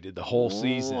did it. We did the whole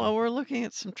season. Well, we're looking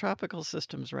at some tropical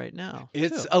systems right now.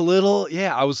 It's a little,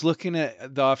 yeah. I was looking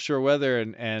at the offshore weather,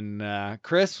 and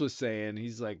Chris was saying,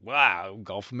 he's like, wow,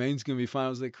 Gulf of Maine's gonna be fine. I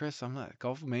was like, Chris, I'm not.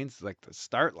 Gulf of Maine's like the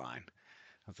start line.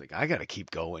 I was like, I got to keep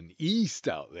going east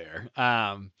out there.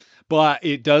 But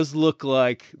it does look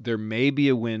like there may be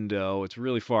a window. It's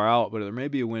really far out, but there may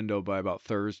be a window by about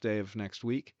Thursday of next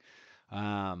week.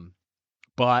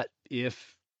 But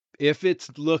if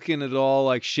it's looking at all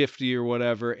like shifty or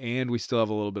whatever, and we still have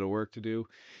a little bit of work to do,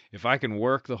 if I can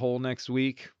work the whole next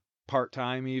week,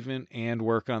 part-time even, and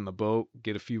work on the boat,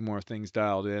 get a few more things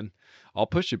dialed in, I'll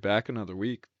push it back another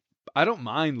week. I don't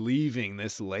mind leaving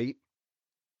this late.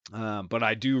 But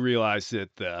I do realize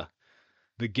that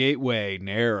the gateway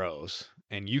narrows,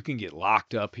 and you can get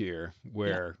locked up here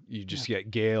where you just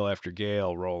get gale after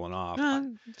gale rolling off.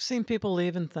 I've seen people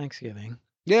leaving Thanksgiving.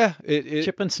 Yeah,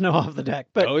 chipping snow off the deck.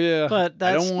 But but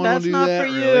that's not for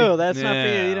you. Really. That's not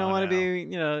for you. You don't want to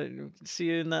be, see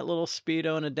you in that little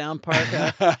Speedo and a down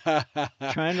parka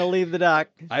trying to leave the dock.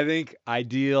 I think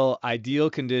ideal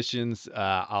conditions,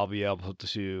 I'll be able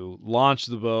to launch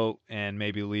the boat and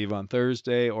maybe leave on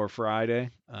Thursday or Friday.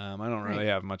 I don't really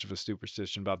have much of a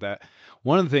superstition about that.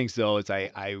 One of the things though is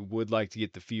I would like to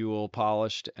get the fuel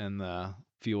polished and the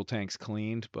fuel tanks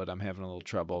cleaned, but I'm having a little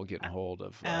trouble getting a hold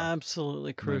of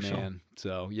absolutely crucial. Man.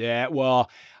 So yeah,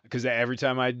 well, because every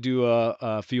time I do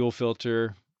a fuel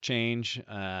filter change,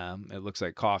 it looks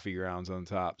like coffee grounds on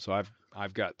top. So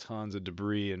I've got tons of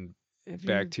debris and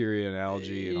bacteria and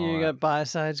algae and all that. You got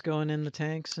biocides going in the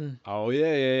tanks and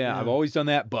yeah. I've always done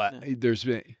that, but there's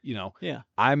been,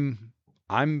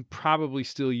 I'm probably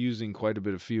still using quite a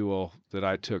bit of fuel that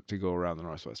I took to go around the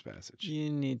Northwest Passage. You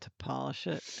need to polish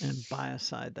it and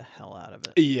bioside the hell out of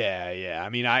it. Yeah. I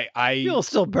mean, You'll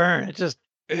still burn. It just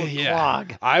will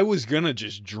clog. I was gonna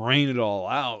just drain it all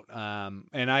out.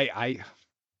 And I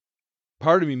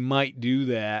part of me might do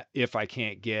that if I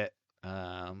can't get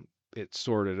it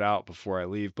sorted out before I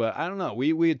leave. But I don't know.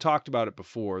 We had talked about it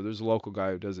before. There's a local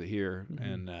guy who does it here,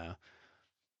 and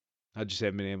I just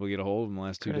haven't been able to get a hold of him the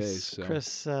last 2 days. So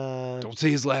Chris, don't say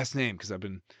his last name because I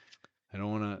don't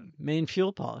want to. Main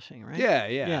fuel polishing, right?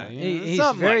 Yeah. He's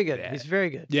something very like good. that. He's very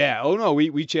good. Yeah. Oh no,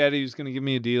 we chatted. He was going to give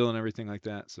me a deal and everything like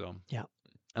that. So yeah.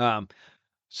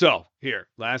 So here,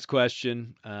 last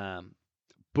question.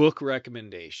 Book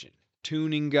recommendation: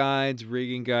 tuning guides,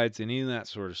 rigging guides, any of that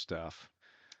sort of stuff.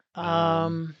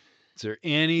 Is there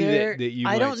any that you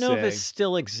might say? I don't know if it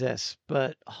still exists,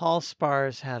 but Hall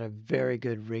Spars had a very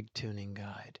good rig tuning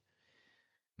guide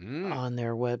on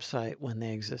their website when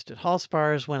they existed. Hall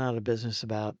Spars went out of business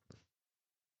about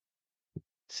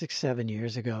 6-7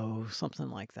 years ago, something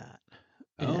like that.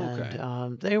 Okay.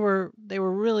 And they were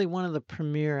really one of the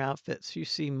premier outfits. You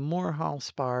see more Hall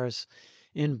Spars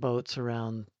in boats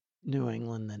around New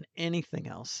England than anything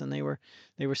else, and they were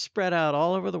spread out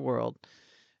all over the world.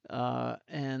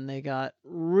 And they got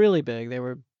really big. They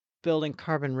were building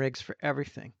carbon rigs for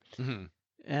everything.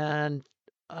 And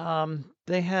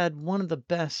they had one of the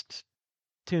best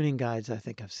tuning guides I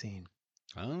think I've seen.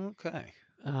 Okay.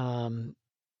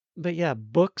 But yeah,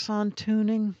 books on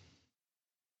tuning,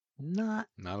 not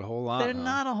a whole lot. They're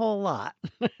not a whole lot.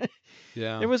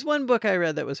 Yeah. There was one book I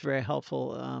read that was very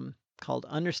helpful, called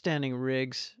Understanding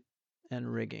Rigs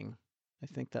and Rigging. I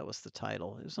think that was the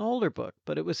title. It was an older book,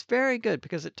 but it was very good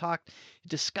because it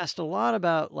discussed a lot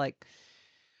about like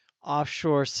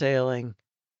offshore sailing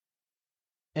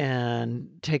and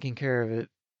taking care of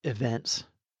events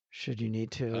should you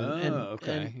need to.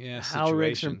 Okay. Yeah. How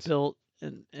rigs are built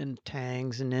and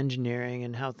tangs and engineering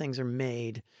and how things are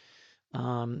made.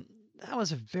 That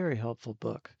was a very helpful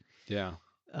book. Yeah.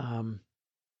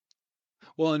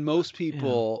 Well, and most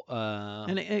people,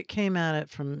 and it came at it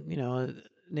from a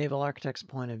naval architect's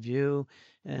point of view,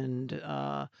 and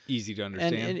easy to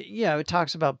understand. And it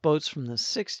talks about boats from the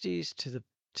 60s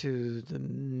to the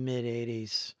mid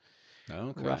 80s,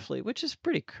 roughly, which is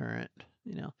pretty current.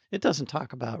 It doesn't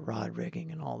talk about rod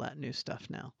rigging and all that new stuff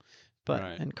now, but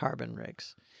and carbon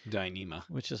rigs, Dyneema,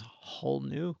 which is a whole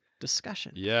new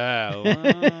discussion. Yeah.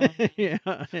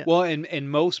 Well,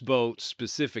 and most boats,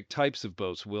 specific types of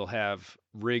boats, will have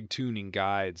rig tuning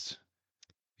guides,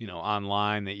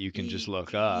 online that you can just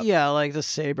look up. Yeah, like the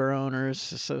Sabre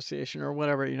Owners Association or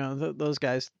whatever, those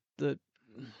guys. The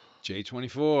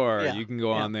J24, you can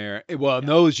go on there. Well,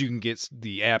 those you can get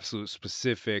the absolute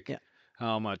specific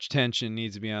how much tension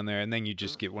needs to be on there, and then you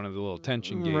just get one of the little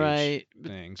tension gauge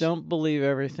things. Don't believe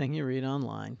everything you read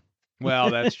online. Well,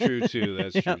 that's true too.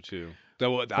 That's true too.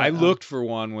 Though I looked for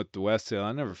one with the West Sail,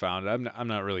 I never found it. I'm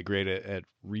not really great at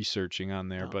researching on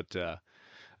there, but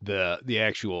the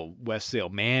actual West Sail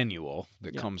manual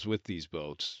that comes with these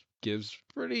boats gives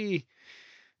pretty.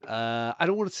 I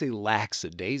don't want to say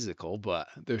lackadaisical, but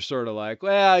they're sort of like,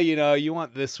 well, you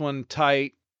want this one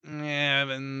tight. Yeah,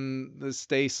 and the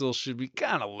staysail should be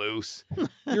kind of loose.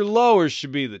 Your lowers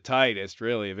should be the tightest,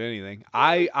 really, if anything.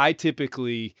 I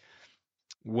typically,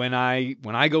 when I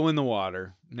go in the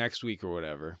water next week or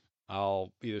whatever,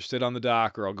 I'll either sit on the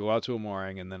dock or I'll go out to a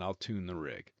mooring and then I'll tune the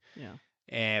rig.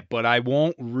 Yeah. But I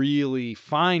won't really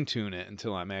fine tune it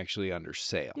until I'm actually under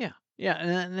sail. Yeah. Yeah,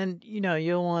 and then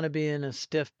you'll want to be in a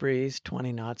stiff breeze,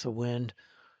 20 knots of wind,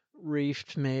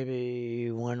 reefed maybe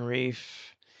one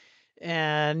reef.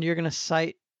 And you're going to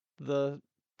sight the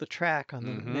track on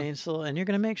the mainsail, and you're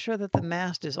going to make sure that the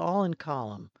mast is all in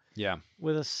column. Yeah.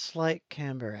 With a slight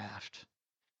camber aft.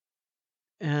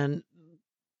 And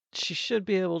she should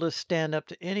be able to stand up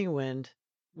to any wind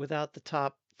without the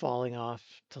top falling off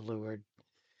to leeward.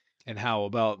 And how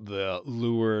about the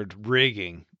leeward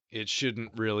rigging? It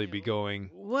shouldn't really be going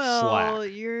slack. Well,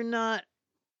 you're not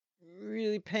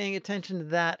really paying attention to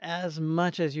that as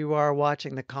much as you are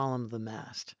watching the column of the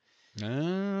mast.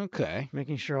 Okay.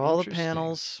 Making sure all the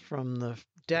panels from the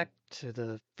deck to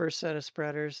the first set of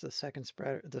spreaders,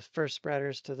 the first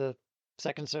spreaders to the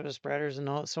second set of spreaders, and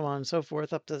so on and so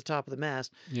forth up to the top of the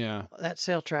mast. Yeah. That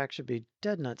sail track should be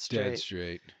dead nut straight. Dead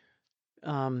straight.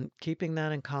 Keeping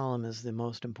that in column is the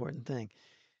most important thing.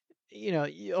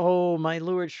 oh, my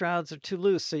leeward shrouds are too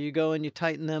loose. So you go and you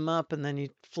tighten them up and then you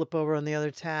flip over on the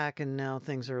other tack and now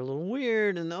things are a little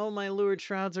weird. And oh, my leeward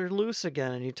shrouds are loose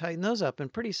again. And you tighten those up.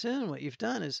 And pretty soon what you've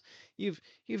done is you've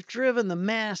driven the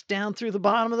mast down through the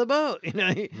bottom of the boat.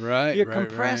 Right, You're right, right.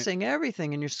 compressing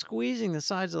everything and you're squeezing the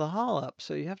sides of the hull up.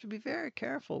 So you have to be very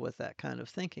careful with that kind of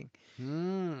thinking.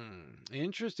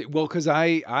 Interesting. Well, because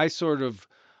I sort of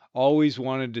always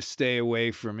wanted to stay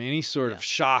away from any sort of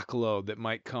shock load that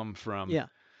might come from Yeah.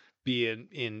 being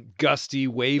in gusty,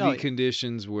 wavy Oh, yeah.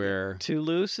 conditions where Too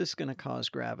loose is going to cause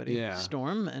gravity Yeah.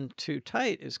 storm, and too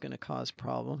tight is going to cause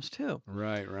problems too.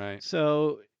 right.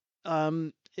 So,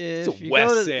 It's a if you wet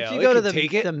go to sail. if you It go to can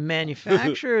take it. the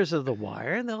manufacturers of the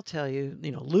wire, they'll tell you,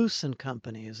 Loose and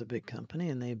Company is a big company,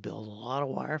 and they build a lot of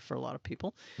wire for a lot of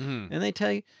people, Mhm. and they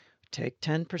tell you take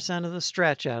 10% of the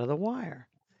stretch out of the wire,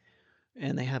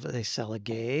 and they sell a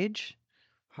gauge.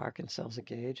 Harkin sells a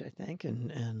gauge, I think,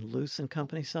 and Loose and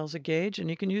Company sells a gauge, and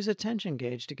you can use a tension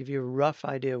gauge to give you a rough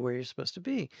idea where you're supposed to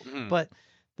be. Mhm. But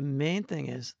the main thing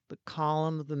is the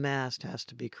column of the mast has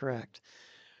to be correct.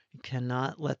 You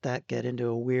cannot let that get into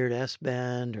a weird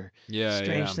S-bend or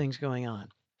strange things going on.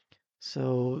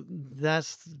 So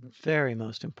that's the very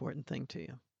most important thing to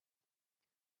you.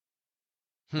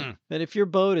 But if your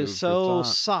boat is Food for so thought.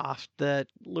 soft that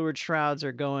leeward shrouds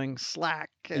are going slack,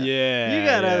 you Yeah,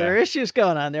 got other issues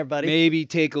going on there, buddy. Maybe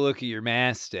take a look at your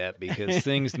mast step because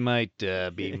things might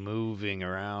be moving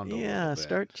around a little Yeah, bit.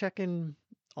 start checking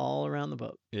all around the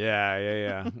boat.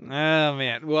 Yeah. Oh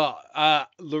man. Well,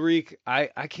 Loric, I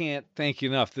can't thank you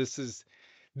enough. This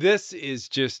is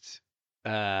just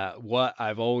what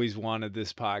I've always wanted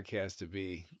this podcast to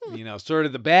be. Sort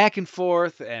of the back and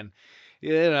forth, and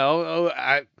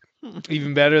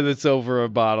even better that's over a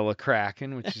bottle of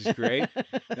Kraken, which is great.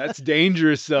 That's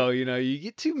dangerous though. You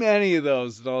get too many of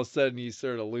those, and all of a sudden you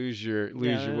sort of lose your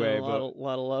way. A lot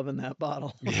of love in that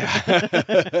bottle. Yeah.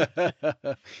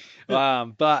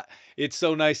 But it's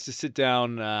so nice to sit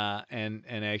down and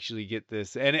actually get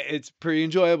this, and it's pretty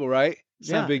enjoyable, right?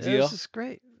 It's not a big deal. This is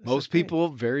great. Most people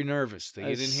very nervous. They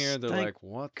get in here, they're Thank like,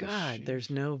 "What the God, shit?" there's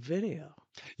no video.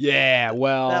 Yeah,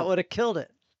 well, That would have killed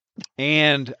it.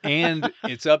 and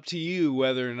it's up to you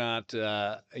whether or not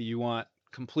you want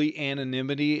complete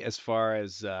anonymity. As far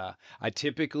as I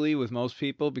typically with most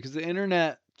people, because the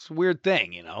internet, it's a weird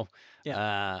thing,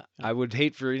 Yeah. I would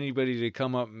hate for anybody to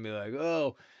come up and be like,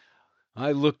 "Oh,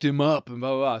 I looked him up," and blah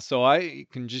blah blah. So I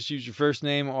can just use your first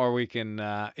name, or we can,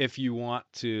 if you want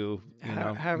to,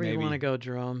 however you want to go,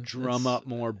 Jerome. Drum up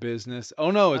more business.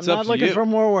 Oh no, it's I'm up not to looking you. for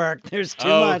more work. There's too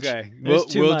much. Okay, There's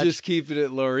too we'll much. just keep it at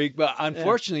Loric. But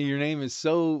unfortunately, your name is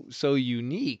so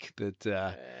unique that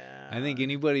I think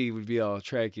anybody would be able to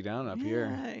track you down up here.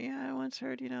 Yeah, I once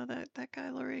heard, that guy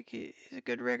Loric, he's a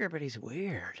good rigger, but he's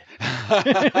weird.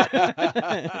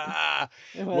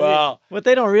 Well, what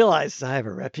they don't realize is I have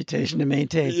a reputation to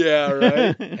maintain. Yeah,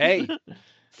 right. Hey,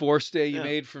 force day you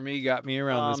made for me got me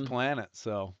around this planet,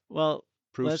 so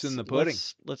proof's in the pudding.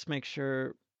 Let's make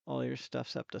sure all your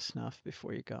stuff's up to snuff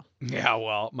before you go. Yeah,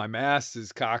 well, my mast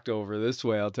is cocked over this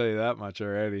way. I'll tell you that much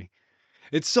already.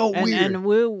 It's so weird. And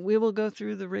we will go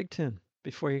through the rig tune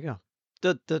before you go.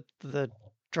 The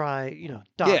dry,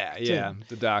 dock tune.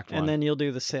 The dock one. And then you'll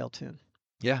do the sail tune.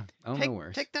 Yeah, no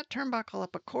worries. Take that turnbuckle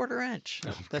up a 1/4 inch.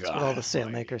 That's what all the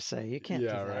sailmakers say. You can't do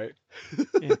that.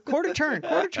 Right. Quarter turn.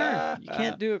 You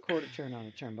can't do a 1/4 turn on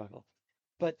a turnbuckle.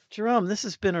 But Jerome, this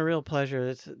has been a real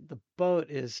pleasure. The boat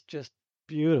is just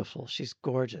beautiful. She's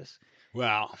gorgeous.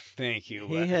 Wow, thank you.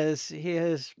 He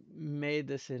has made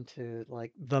this into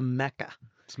like the Mecca.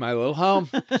 It's my little home.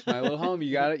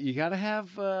 You gotta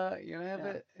have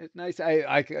it nice.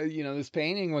 This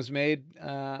painting was made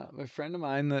by a friend of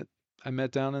mine that I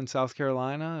met down in South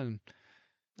Carolina, and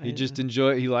he just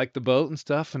enjoyed. He liked the boat and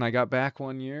stuff. And I got back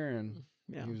one year, and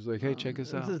he was like, "Hey, check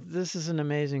this out." This is an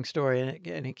amazing story,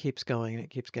 and it keeps going, and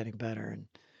it keeps getting better. And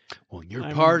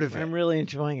you're part of it. I'm really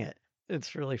enjoying it.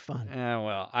 It's really fun. Yeah,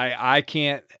 well, I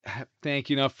can't thank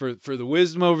you enough for the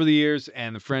wisdom over the years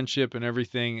and the friendship and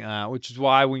everything, which is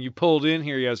why when you pulled in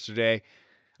here yesterday,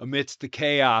 amidst the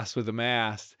chaos with the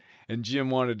mast, and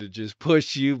Jim wanted to just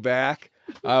push you back,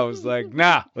 I was like,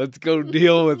 nah, let's go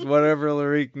deal with whatever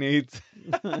Loric needs.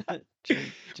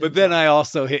 But then I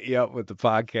also hit you up with the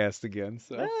podcast again.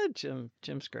 So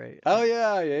Jim's great. Oh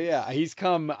yeah. He's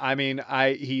come. I mean,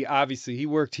 he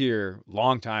worked here a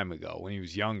long time ago when he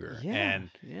was younger, and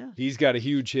he's got a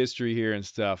huge history here and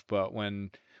stuff. But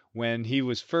when he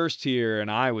was first here and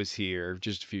I was here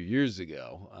just a few years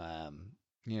ago,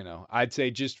 I'd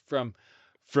say just from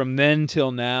from then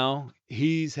till now,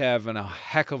 he's having a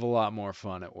heck of a lot more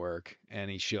fun at work,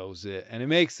 and he shows it, and it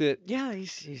makes it Yeah,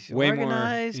 he's way more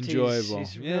organized. enjoyable.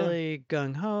 He's Yeah. really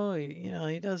gung ho.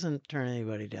 He doesn't turn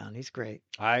anybody down. He's great.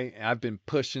 I've been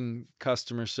pushing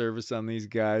customer service on these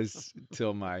guys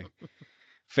till my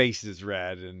face is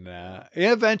red, and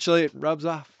eventually it rubs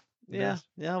off. It Yeah, does.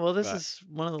 yeah. Well, this But is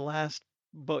one of the last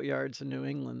boatyards in New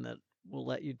England that will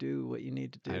let you do what you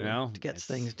need to I do know to get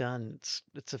things done.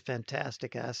 It's a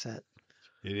fantastic asset.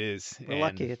 it is, We're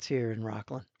lucky and it's here in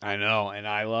Rockland. I know, and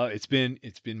I love it's been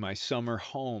my summer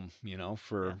home, Yeah.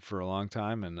 for a long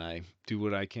time, and I do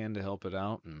what I can to help it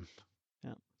out, and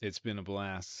Yeah. it's been a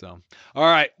blast. So, all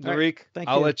right, All right. Loric, Thank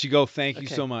I'll you. let you go. Thank you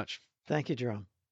Okay. so much. Thank you, Jerome.